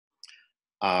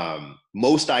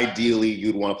most ideally,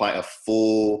 you'd want to apply a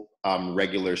full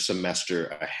regular semester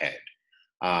ahead.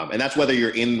 And that's whether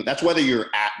you're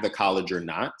at the college or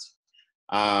not.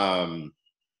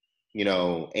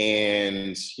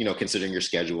 and, considering your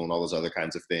schedule and all those other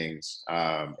kinds of things.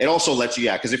 It also lets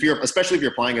you, because especially if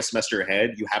you're applying a semester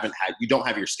ahead, you don't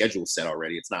have your schedule set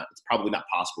already. It's probably not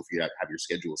possible for you to have your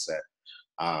schedule set.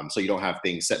 So you don't have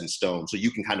things set in stone. So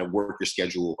you can kind of work your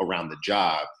schedule around the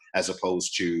job as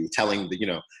opposed to telling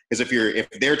because if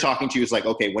they're talking to you, it's like,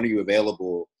 okay, when are you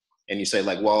available? And you say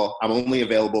like, well, I'm only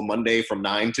available Monday from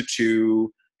 9 to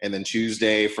 2, and then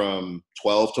Tuesday from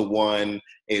 12 to 1.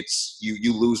 It's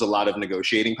you lose a lot of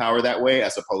negotiating power that way,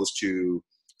 as opposed to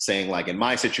saying like in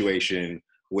my situation,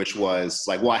 which was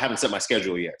like, well, I haven't set my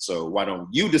schedule yet. So why don't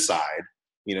you decide,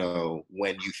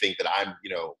 when you think that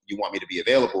you want me to be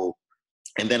available,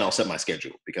 and then I'll set my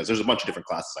schedule, because there's a bunch of different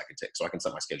classes I can take. So I can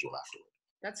set my schedule afterward.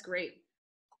 That's great.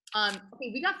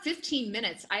 Okay, we got 15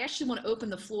 minutes. I actually want to open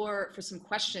the floor for some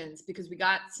questions because we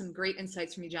got some great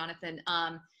insights from you, Jonathan.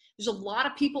 There's a lot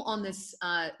of people on this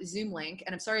Zoom link,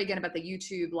 and I'm sorry again about the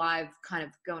YouTube live kind of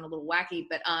going a little wacky,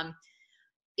 but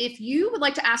if you would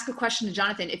like to ask a question to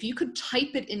Jonathan, if you could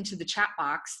type it into the chat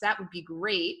box, that would be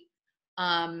great.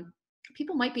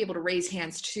 People might be able to raise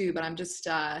hands too, but I'm just,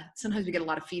 sometimes we get a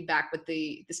lot of feedback with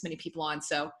this many people on,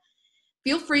 so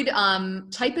feel free to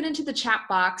type it into the chat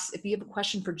box if you have a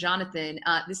question for Jonathan.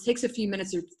 This takes a few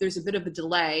minutes. There's a bit of a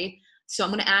delay. So I'm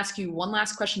going to ask you one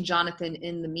last question, Jonathan,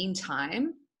 in the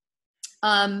meantime.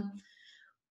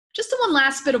 Just one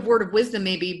last bit of word of wisdom,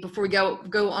 maybe, before we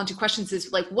go on to questions,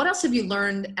 is like, what else have you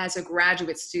learned as a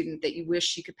graduate student that you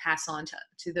wish you could pass on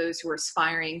to those who are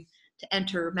aspiring to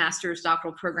enter master's,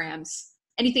 doctoral programs?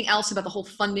 Anything else about the whole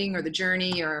funding or the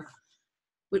journey, or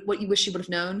what you wish you would have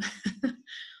known?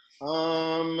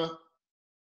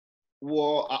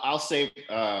 Well, I'll say,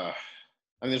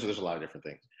 there's a lot of different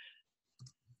things.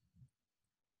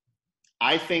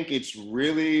 I think it's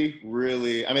really,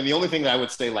 really, the only thing that I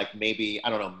would say, like, maybe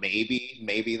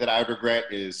that I would regret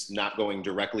is not going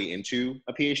directly into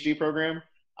a PhD program,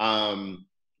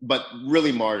 but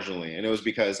really marginally. And it was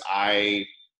because I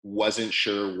wasn't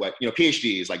sure what,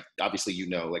 PhDs, like, obviously,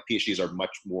 like, PhDs are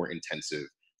much more intensive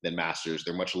than masters.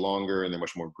 They're much longer and they're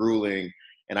much more grueling.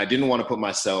 And I didn't want to put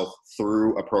myself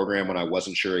through a program when I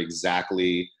wasn't sure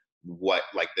exactly what,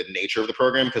 like, the nature of the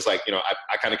program. Because, like,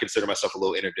 I kind of consider myself a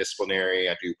little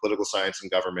interdisciplinary. I do political science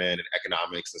and government and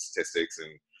economics and statistics.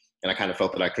 And I kind of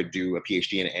felt that I could do a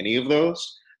PhD in any of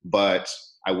those, but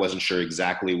I wasn't sure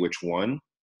exactly which one.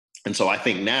 And so I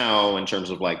think now, in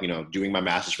terms of, like, doing my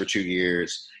master's for 2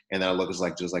 years, and then I look as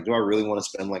like, just like, do I really want to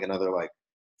spend like another like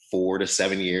 4 to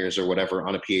 7 years or whatever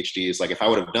on a PhD? It's like, if I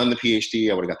would have done the PhD,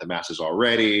 I would have got the master's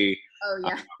already. Oh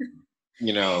yeah.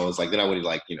 It's like, then I would have,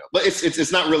 like, but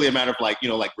it's not really a matter of like,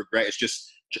 like regret. It's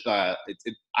just, I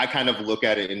kind of look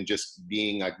at it in just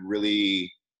being like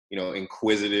really,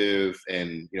 inquisitive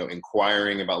and,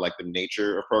 inquiring about like the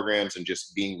nature of programs and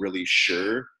just being really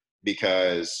sure,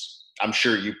 because I'm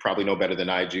sure you probably know better than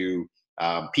I do.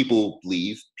 People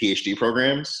leave PhD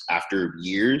programs after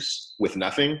years with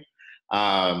nothing.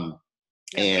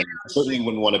 And I certainly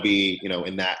wouldn't want to be,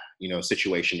 in that,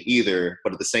 situation either.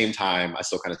 But at the same time, I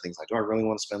still kind of think like, do I really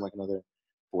want to spend like another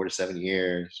 4 to 7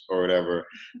 years or whatever?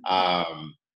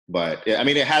 But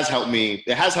it has helped me.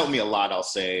 It has helped me a lot, I'll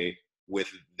say,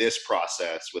 with this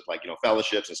process, with like,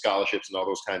 fellowships and scholarships and all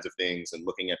those kinds of things, and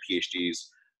looking at PhDs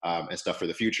and stuff for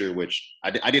the future, which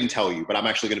I didn't tell you, but I'm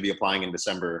actually going to be applying in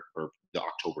December, or the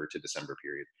October to December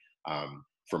period,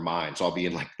 for mine. So I'll be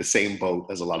in like the same boat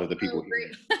as a lot of the people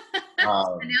here.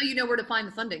 And now you know where to find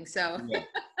the funding. So yeah.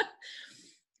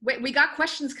 we got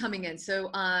questions coming in. So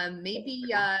maybe,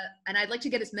 and I'd like to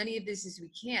get as many of these as we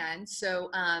can. So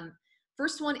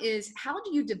first one is, how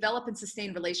do you develop and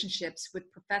sustain relationships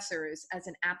with professors as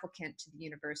an applicant to the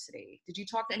university? Did you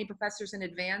talk to any professors in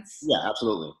advance? Yeah,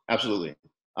 absolutely. Absolutely.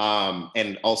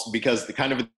 And also because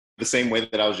the same way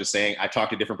that I was just saying, I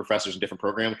talked to different professors in different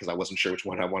programs because I wasn't sure which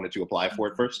one I wanted to apply for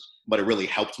at first, but it really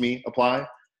helped me apply.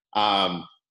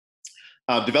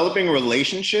 Developing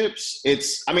relationships,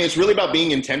 it's really about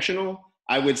being intentional.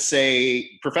 I would say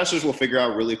professors will figure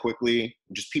out really quickly,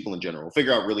 just people in general, will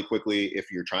figure out really quickly if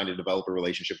you're trying to develop a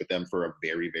relationship with them for a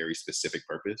very, very specific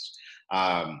purpose.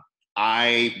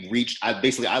 I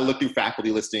looked through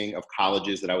faculty listing of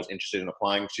colleges that I was interested in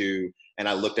applying to, and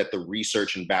I looked at the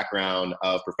research and background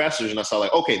of professors, and I saw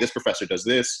like, okay, this professor does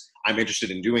this. I'm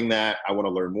interested in doing that. I want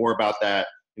to learn more about that.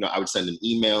 I would send an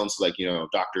email and say like,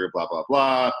 Dr. blah, blah,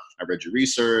 blah. I read your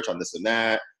research on this and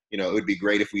that. It would be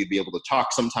great if we'd be able to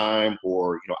talk sometime,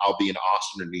 or, I'll be in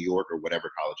Austin or New York or whatever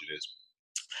college it is.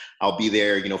 I'll be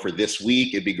there, for this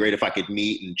week. It'd be great if I could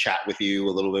meet and chat with you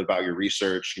a little bit about your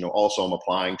research. Also I'm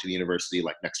applying to the university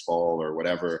like next fall or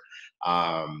whatever.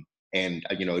 And,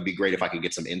 it'd be great if I could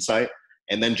get some insight.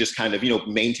 and then just kind of,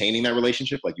 maintaining that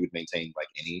relationship like you would maintain like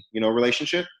any,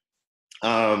 relationship.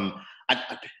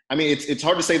 I mean, it's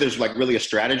hard to say there's like really a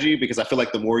strategy, because I feel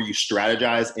like the more you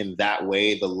strategize in that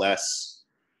way, the less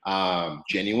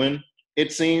genuine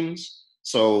it seems.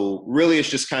 So really, it's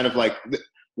just kind of like,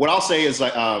 what I'll say is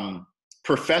like,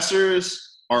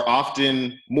 professors are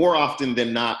more often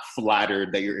than not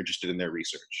flattered that you're interested in their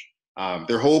research.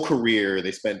 Their whole career,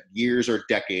 they spent years or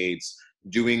decades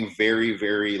doing very,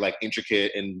 very like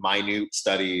intricate and minute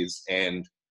studies. And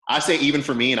I say, even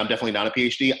for me, and I'm definitely not a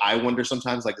PhD, I wonder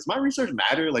sometimes, like, does my research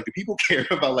matter? Like, do people care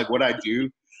about like what I do?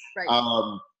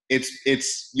 Right.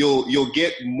 You'll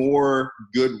get more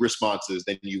good responses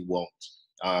than you won't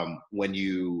when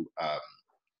you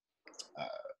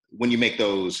make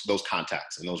those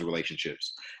contacts and those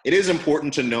relationships. It is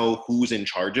important to know who's in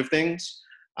charge of things,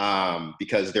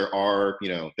 because there are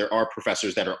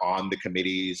professors that are on the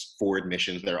committees for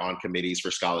admissions, that are on committees for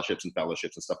scholarships and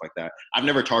fellowships and stuff like that. I've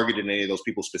never targeted any of those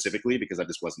people specifically, because I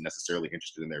just wasn't necessarily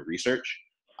interested in their research,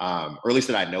 or at least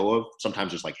that I know of.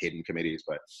 Sometimes there's like hidden committees,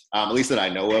 but at least that I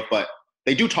know of. But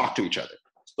they do talk to each other,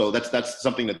 so that's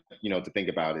something that to think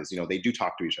about is they do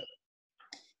talk to each other.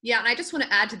 Yeah, and I just want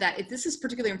to add to that, if this is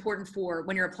particularly important for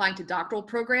when you're applying to doctoral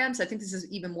programs, I think this is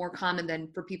even more common than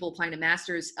for people applying to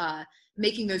masters,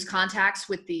 making those contacts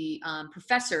with the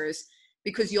professors,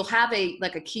 because you'll have a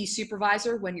key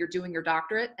supervisor when you're doing your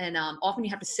doctorate, and often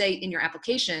you have to say in your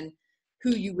application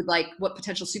who you would like, what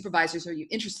potential supervisors are you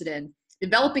interested in.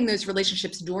 Developing those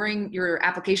relationships during your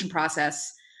application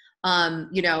process,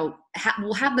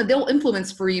 will have they'll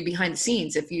influence for you behind the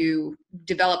scenes if you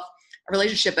develop a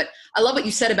relationship. But I love what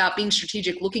you said about being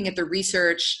strategic, looking at the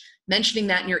research, mentioning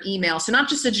that in your email. So not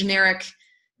just a generic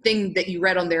thing that you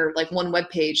read on their like one web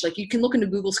page. Like, you can look into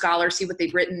Google Scholar, see what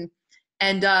they've written,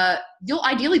 and you'll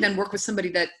ideally then work with somebody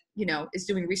that is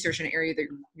doing research in an area that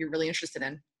you're really interested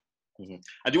in. Mm-hmm.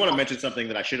 I do want to mention something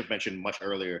that I should have mentioned much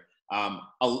earlier.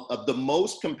 The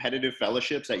most competitive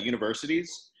fellowships at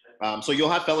universities. So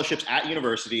you'll have fellowships at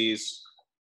universities.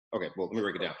 Okay, well, let me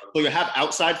break it down. So you have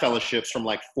outside fellowships from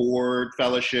like Ford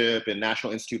Fellowship and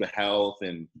National Institute of Health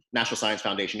and National Science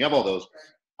Foundation. You have all those.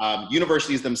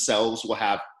 Universities themselves will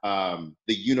have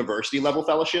the university level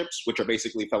fellowships, which are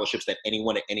basically fellowships that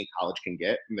anyone at any college can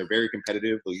get. And they're very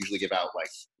competitive. They'll usually give out like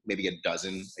maybe a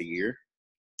dozen a year.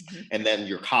 Mm-hmm. And then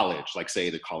your college, like say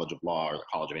the College of Law or the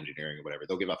College of Engineering or whatever,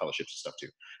 they'll give out fellowships and stuff too.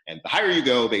 And the higher you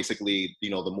go, basically, the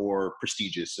more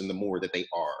prestigious and the more that they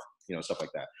are, stuff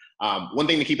like that. One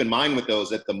thing to keep in mind with those,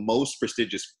 that the most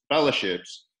prestigious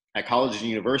fellowships at colleges and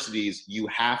universities, you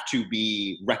have to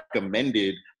be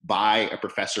recommended by a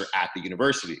professor at the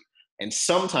university. And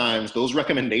sometimes those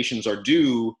recommendations are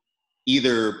due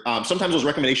sometimes those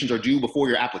recommendations are due before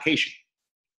your application,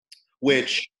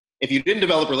 which if you didn't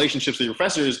develop relationships with your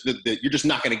professors, you're just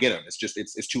not going to get them.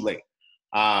 It's too late.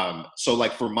 So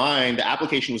like for mine, the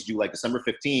application was due like December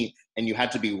 15th, and you had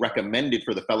to be recommended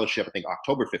for the fellowship, I think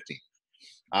October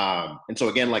 15th. And so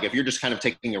again, like if you're just kind of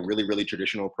taking a really, really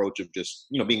traditional approach of just,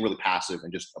 being really passive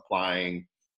and just applying,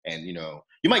 and,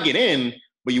 you might get in,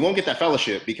 but you won't get that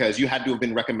fellowship because you had to have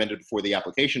been recommended before the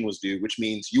application was due, which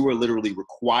means you were literally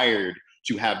required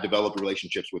to have developed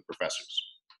relationships with professors.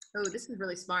 Oh, this is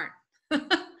really smart.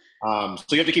 So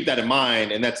you have to keep that in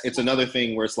mind. And it's another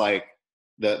thing where it's like,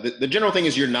 the general thing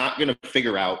is you're not going to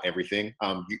figure out everything.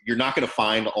 You're not going to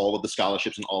find all of the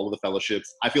scholarships and all of the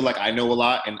fellowships. I feel like I know a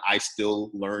lot, and I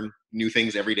still learn new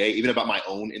things every day, even about my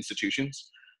own institutions.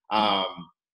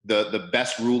 The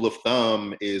best rule of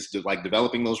thumb is like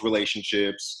developing those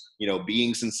relationships,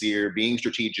 being sincere, being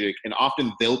strategic, and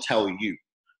often they'll tell you,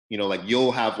 like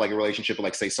you'll have like a relationship with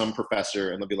like say some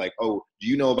professor, and they'll be like, oh, do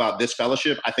you know about this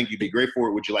fellowship? I think you'd be great for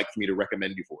it. Would you like for me to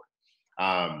recommend you for it?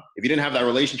 If you didn't have that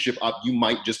relationship up, you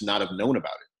might just not have known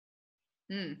about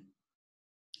it.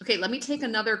 Okay, let me take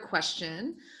another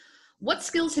question. What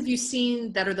skills have you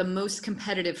seen that are the most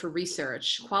competitive for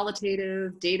research?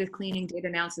 Qualitative, data cleaning, data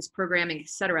analysis, programming,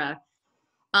 etc.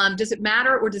 Does it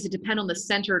matter, or does it depend on the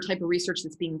center or type of research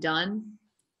that's being done?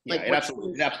 Yeah, Like it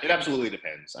absolutely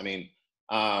depends. I mean,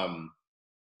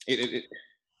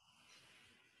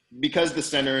 because the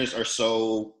centers are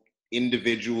so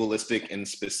individualistic and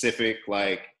specific,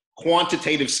 like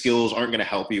quantitative skills aren't going to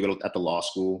help you at the law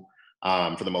school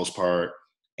for the most part,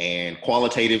 and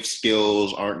qualitative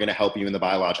skills aren't going to help you in the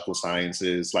biological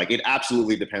sciences. Like it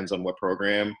absolutely depends on what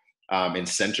program and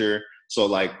center. So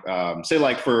like say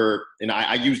like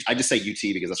I just say UT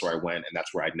because that's where I went and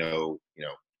that's where I know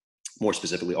more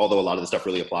specifically, although a lot of the stuff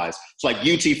really applies. So like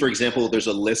UT, for example, there's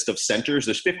a list of centers.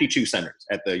 There's 52 centers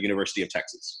at the University of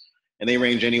Texas. And they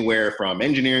range anywhere from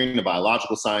engineering to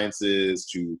biological sciences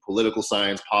to political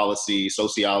science, policy,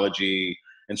 sociology.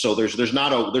 And so there's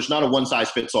not a one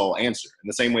size fits all answer. In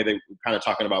the same way that we were kind of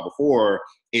talking about before,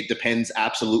 it depends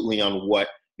absolutely on what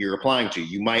you're applying to.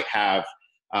 You might have,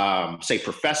 say,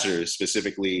 professors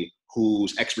specifically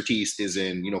whose expertise is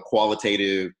in,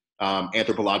 qualitative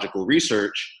anthropological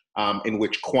research, in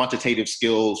which quantitative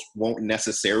skills won't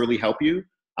necessarily help you.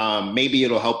 Maybe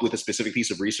it'll help with a specific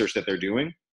piece of research that they're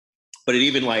doing. But it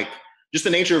even just the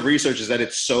nature of research is that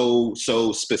it's so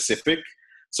specific.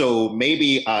 So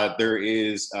maybe there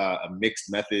is a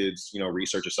mixed methods,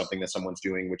 research or something that someone's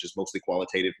doing, which is mostly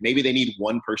qualitative. Maybe they need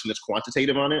one person that's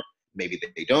quantitative on it. Maybe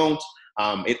they don't.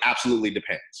 It absolutely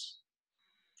depends.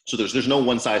 So there's no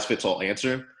one size fits all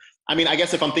answer. I mean, I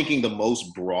guess if I'm thinking the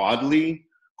most broadly,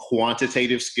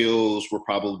 quantitative skills will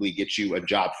probably get you a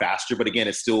job faster. But again,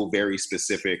 it's still very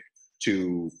specific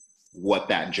to what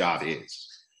that job is.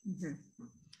 Mm-hmm.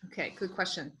 Okay, good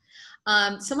question.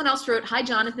 Someone else wrote, "Hi,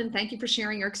 Jonathan. Thank you for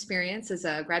sharing your experience as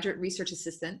a graduate research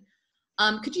assistant.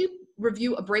 Could you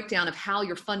review a breakdown of how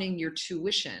you're funding your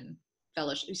tuition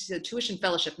fellowship?" You said tuition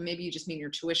fellowship. Maybe you just mean your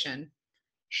tuition.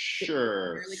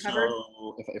 Sure.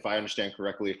 So if I understand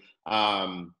correctly,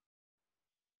 well,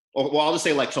 I'll just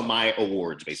say so my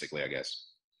awards, basically, I guess.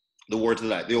 The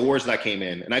awards that came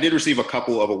in, and I did receive a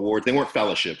couple of awards. They weren't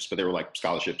fellowships, but they were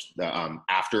scholarships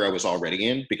after I was already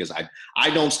in, because I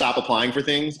don't stop applying for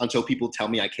things until people tell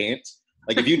me I can't.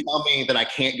 If you tell me that I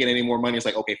can't get any more money, it's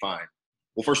okay, fine.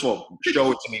 Well, first of all,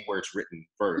 show it to me where it's written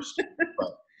first.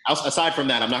 But aside from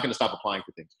that, I'm not going to stop applying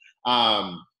for things.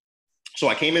 So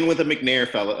I came in with a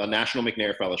National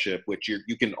McNair Fellowship, which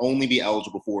you can only be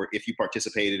eligible for if you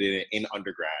participated in it in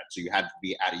undergrad. So you had to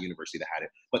be at a university that had it.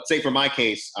 But say for my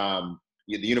case, the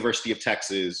University of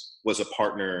Texas was a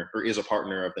partner, or is a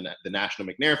partner of the National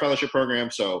McNair Fellowship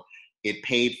program. So it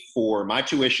paid for my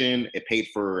tuition, it paid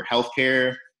for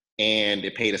healthcare, and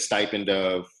it paid a stipend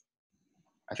of,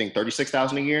 I think,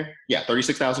 $36,000 a year. Yeah,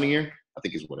 $36,000 a year, I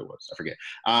think is what it was. I forget.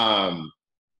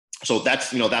 So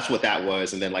that's what that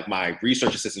was. And then my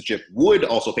research assistantship would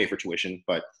also pay for tuition,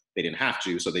 but they didn't have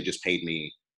to. So they just paid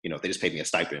me, a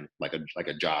stipend, like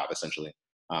a job essentially,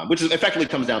 which is effectively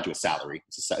comes down to a salary.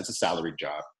 It's a salaried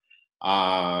job.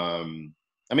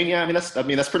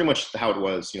 That's pretty much how it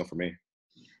was, for me.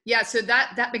 Yeah. So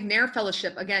that McNair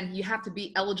Fellowship, again, you have to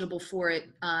be eligible for it.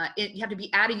 You have to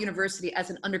be at a university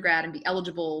as an undergrad and be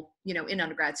eligible, in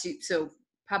undergrad. So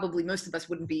probably most of us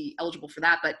wouldn't be eligible for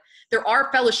that, but there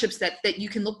are fellowships that you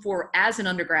can look for as an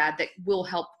undergrad that will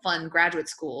help fund graduate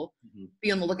school. Mm-hmm.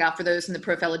 Be on the lookout for those in the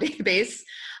ProFellow database.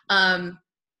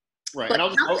 Right. But how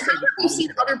have you seen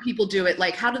other people do it?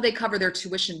 How do they cover their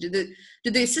tuition? Do the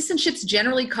assistantships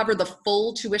generally cover the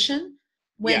full tuition?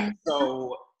 Yeah.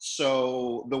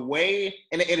 So the way,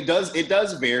 and it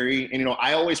does vary. And,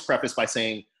 I always preface by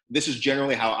saying this is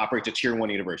generally how it operates at Tier 1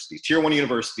 universities. Tier 1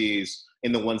 universities,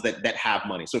 in the ones that have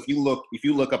money. So if you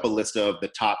look up a list of the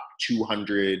top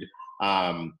 200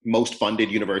 most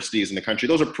funded universities in the country,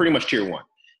 those are pretty much Tier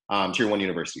 1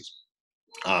 universities.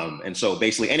 And so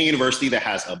basically any university that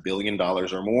has $1 billion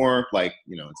or more,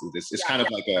 it's kind of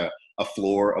like a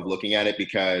floor of looking at it,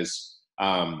 because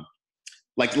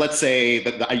let's say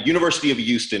the University of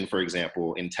Houston, for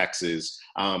example, in Texas,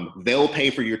 they'll pay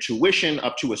for your tuition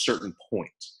up to a certain point.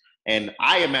 And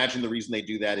I imagine the reason they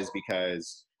do that is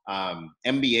because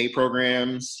MBA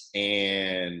programs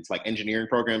and engineering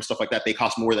programs, stuff like that, they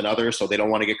cost more than others. So they don't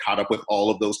want to get caught up with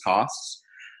all of those costs.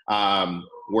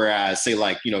 Whereas say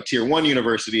Tier 1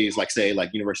 universities,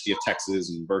 University of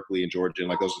Texas and Berkeley and Georgia,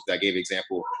 and those that I gave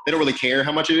example, they don't really care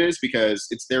how much it is because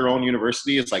it's their own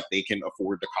university. It's they can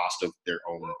afford the cost of their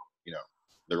own,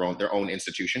 their own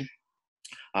institution.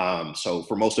 So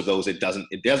for most of those, it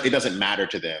doesn't matter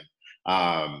to them.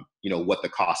 What the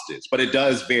cost is, but it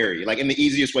does vary. In the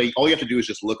easiest way, all you have to do is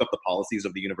just look up the policies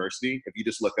of the university. If you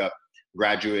just look up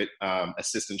graduate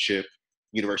assistantship,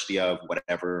 University of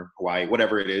whatever, Hawaii,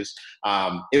 whatever it is,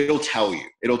 it'll tell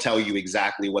you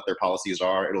exactly what their policies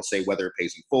are. It'll say whether it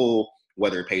pays in full,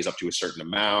 whether it pays up to a certain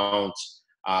amount.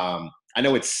 I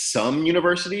know it's some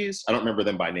universities, I don't remember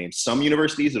them by name. Some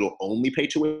universities, it'll only pay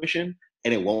tuition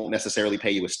and it won't necessarily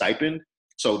pay you a stipend.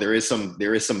 So there is some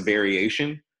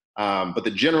variation. But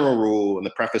the general rule and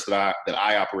the preface that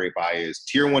I operate by is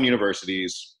Tier 1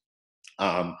 universities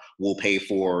will pay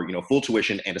for full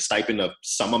tuition and a stipend of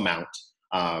some amount.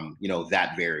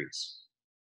 That varies.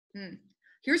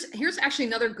 Here's actually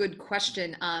another good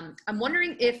question. I'm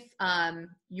wondering if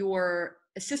your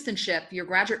assistantship, your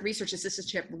graduate research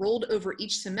assistantship, rolled over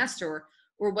each semester,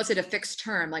 or was it a fixed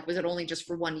term? Was it only just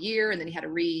for 1 year and then you had to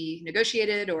renegotiate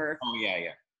it, or? Oh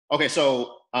yeah. Okay,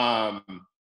 so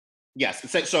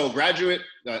yes, so graduate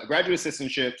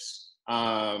assistantships.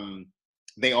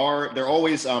 They're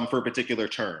always for a particular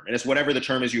term, and it's whatever the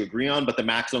term is you agree on, but the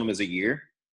maximum is a year.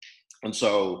 And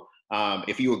so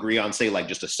if you agree on, say, like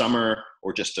just a summer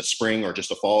or just a spring or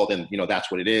just a fall, then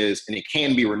that's what it is, and it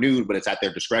can be renewed, but it's at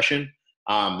their discretion.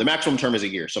 The maximum term is a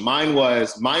year. So mine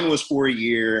was for a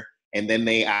year, and then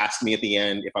they asked me at the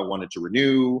end if I wanted to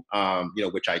renew,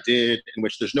 which I did, in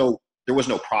which there was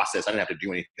no process. I didn't have to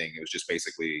do anything. It was just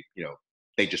basically,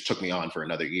 they just took me on for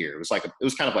another year. It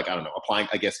was kind of like, I don't know, applying,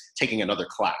 I guess, taking another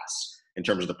class in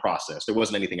terms of the process. There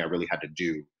wasn't anything I really had to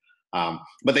do.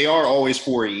 But they are always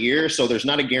for a year. So there's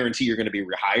not a guarantee you're going to be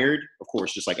rehired. Of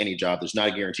course, just like any job, there's not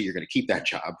a guarantee you're going to keep that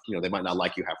job. They might not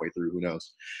like you halfway through, who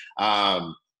knows?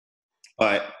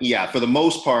 But yeah, for the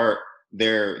most part,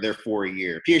 they're for a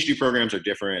year. PhD programs are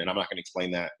different, and I'm not going to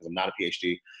explain that because I'm not a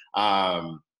PhD.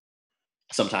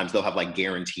 Sometimes they'll have like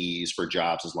guarantees for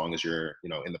jobs as long as you're,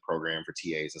 in the program for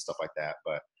TAs and stuff like that.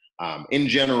 But in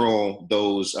general,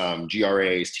 those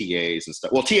GRAs, TAs and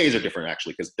stuff. Well, TAs are different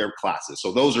actually because they're classes.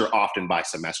 So those are often by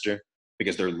semester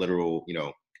because they're literal,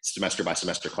 semester by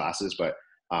semester classes. But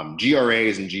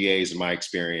GRAs and GAs, in my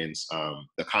experience,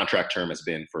 the contract term has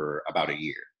been for about a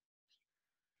year.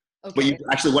 Okay. But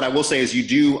actually, what I will say is you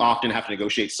do often have to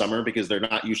negotiate summer because they're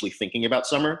not usually thinking about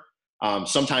summer.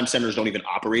 Sometimes centers don't even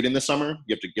operate in the summer.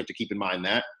 You have to keep in mind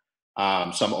that.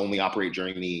 Some only operate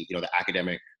during the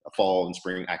academic fall and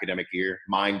spring academic year.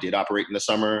 Mine did operate in the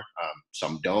summer.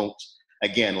 Some don't.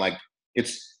 Again,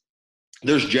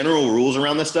 there's general rules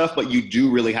around this stuff, but you do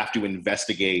really have to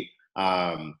investigate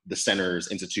the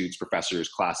centers, institutes, professors,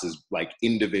 classes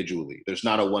individually. There's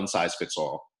not a one size fits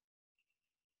all.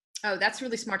 Oh, that's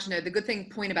really smart to know. The good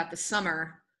point about the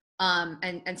summer,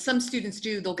 and some students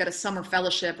they'll get a summer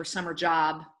fellowship or summer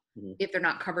job if they're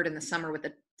not covered in the summer with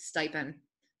a stipend.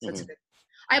 So that's good.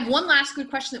 I have one last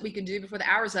good question that we can do before the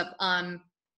hour's up.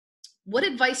 What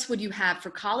advice would you have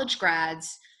for college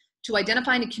grads to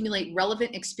identify and accumulate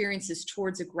relevant experiences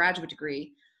towards a graduate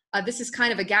degree? This is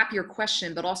kind of a gap year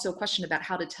question, but also a question about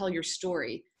how to tell your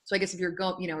story. So I guess if you're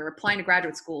you're applying to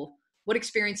graduate school, what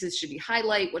experiences should you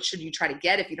highlight? What should you try to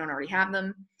get if you don't already have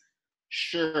them?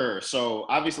 Sure. So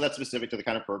obviously that's specific to the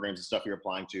kind of programs and stuff you're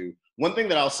applying to. One thing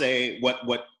that I'll say,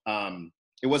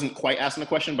 it wasn't quite asking the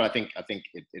question, but I think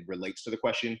it relates to the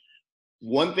question.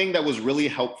 One thing that was really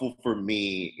helpful for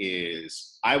me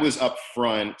is I was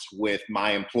upfront with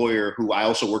my employer, who I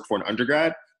also worked for in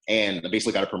undergrad, and I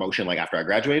basically got a promotion after I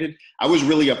graduated. I was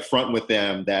really upfront with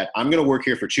them that I'm going to work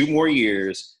here for 2 more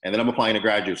years, and then I'm applying to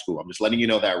graduate school. I'm just letting you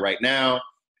know that right now,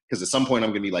 because at some point I'm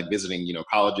going to be visiting,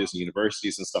 colleges and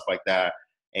universities and stuff like that.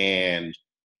 And,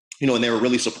 and they were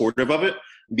really supportive of it,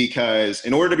 because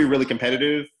in order to be really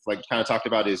competitive, like you kind of talked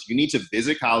about, is you need to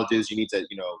visit colleges, you need to,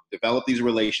 develop these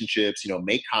relationships,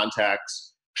 make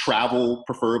contacts, travel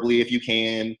preferably if you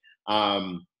can.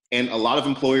 And a lot of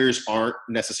employers aren't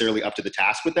necessarily up to the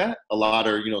task with that. A lot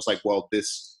are, it's well,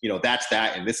 this, that's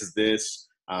that, and this is this,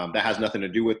 that has nothing to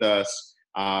do with us.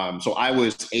 So I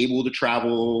was able to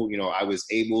travel, I was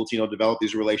able to, develop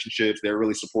these relationships. They're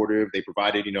really supportive. They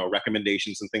provided,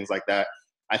 recommendations and things like that.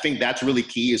 I think that's really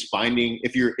key, is finding,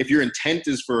 if your intent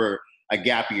is for a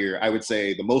gap year, I would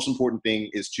say the most important thing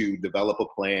is to develop a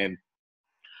plan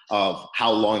of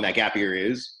how long that gap year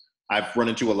is. I've run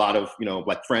into a lot of,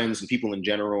 friends and people in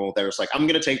general that are I'm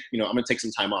going to take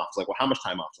some time off. It's well, how much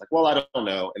time off? It's well, I don't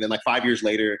know. And then 5 years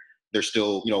later, they're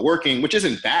still, working, which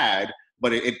isn't bad,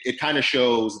 but it kind of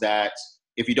shows that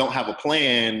if you don't have a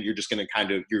plan, you're just going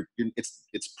to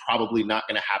it's probably not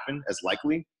going to happen as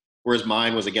likely. Whereas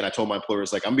mine was, again, I told my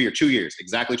employers, I'm going to be here 2 years,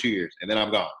 exactly 2 years, and then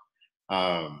I'm gone.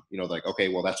 Okay,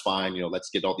 well, that's fine. Let's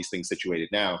get all these things situated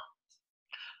now.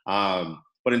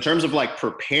 But in terms of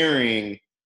preparing,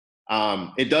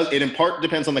 it in part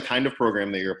depends on the kind of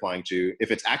program that you're applying to.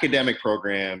 If it's academic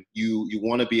program, you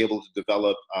want to be able to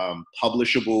develop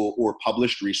publishable or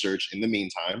published research in the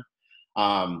meantime.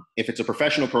 If it's a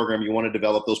professional program, you want to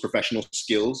develop those professional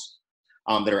skills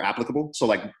that are applicable.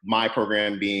 So my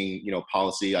program being,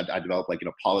 policy, I developed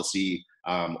policy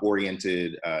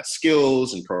oriented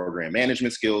skills and program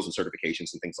management skills and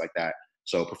certifications and things like that.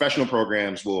 So professional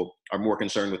programs are more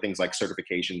concerned with things like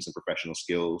certifications and professional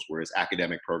skills, whereas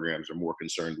academic programs are more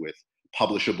concerned with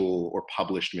publishable or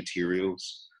published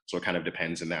materials. So it kind of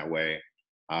depends in that way.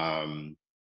 That's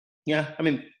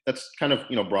kind of,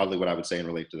 broadly what I would say and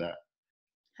relate to that.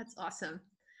 That's awesome.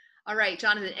 All right,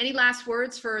 Jonathan, any last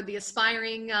words for the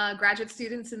aspiring graduate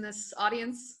students in this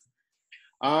audience?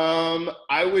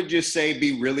 I would just say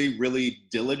be really, really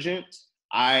diligent.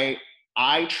 I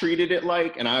treated it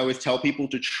and I always tell people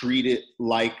to treat it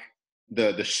like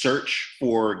the search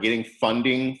for getting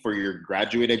funding for your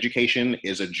graduate education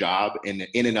is a job in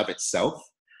and of itself.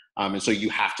 And so you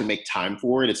have to make time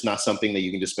for it. It's not something that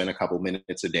you can just spend a couple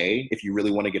minutes a day if you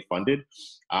really want to get funded.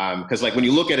 Because like when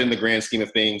you look at it in the grand scheme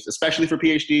of things, especially for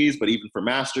PhDs, but even for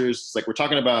masters, it's like we're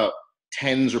talking about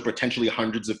tens or potentially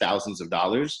hundreds of thousands of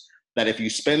dollars that if you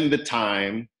spend the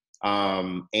time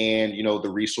and, you know, the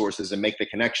resources and make the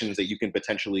connections, that you can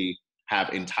potentially have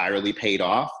entirely paid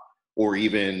off, or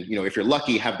even, you know, if you're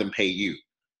lucky, have them pay you.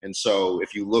 And so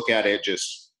if you look at it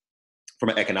just from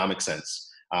an economic sense,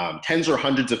 tens or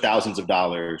hundreds of thousands of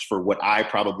dollars for what I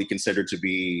probably consider to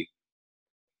be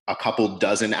a couple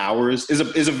dozen hours is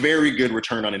a very good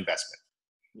return on investment.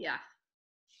 Yeah,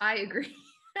 I agree.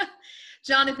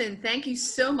 Jonathan, thank you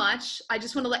so much. I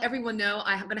just want to let everyone know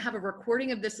I'm going to have a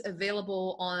recording of this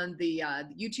available on the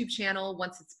YouTube channel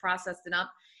once it's processed and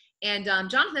up. And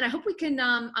Jonathan, I hope we can,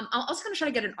 I'm also going to try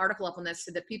to get an article up on this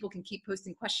so that people can keep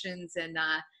posting questions and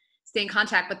stay in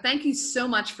contact. But thank you so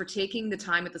much for taking the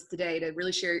time with us today to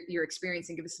really share your experience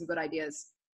and give us some good ideas.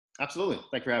 Absolutely.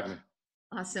 Thank you for having me.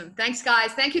 Awesome. Thanks,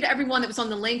 guys. Thank you to everyone that was on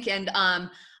the link. And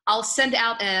I'll send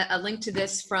out a link to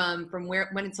this from where,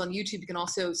 when it's on YouTube. You can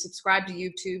also subscribe to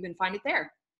YouTube and find it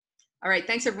there. All right.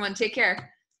 Thanks, everyone. Take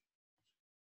care.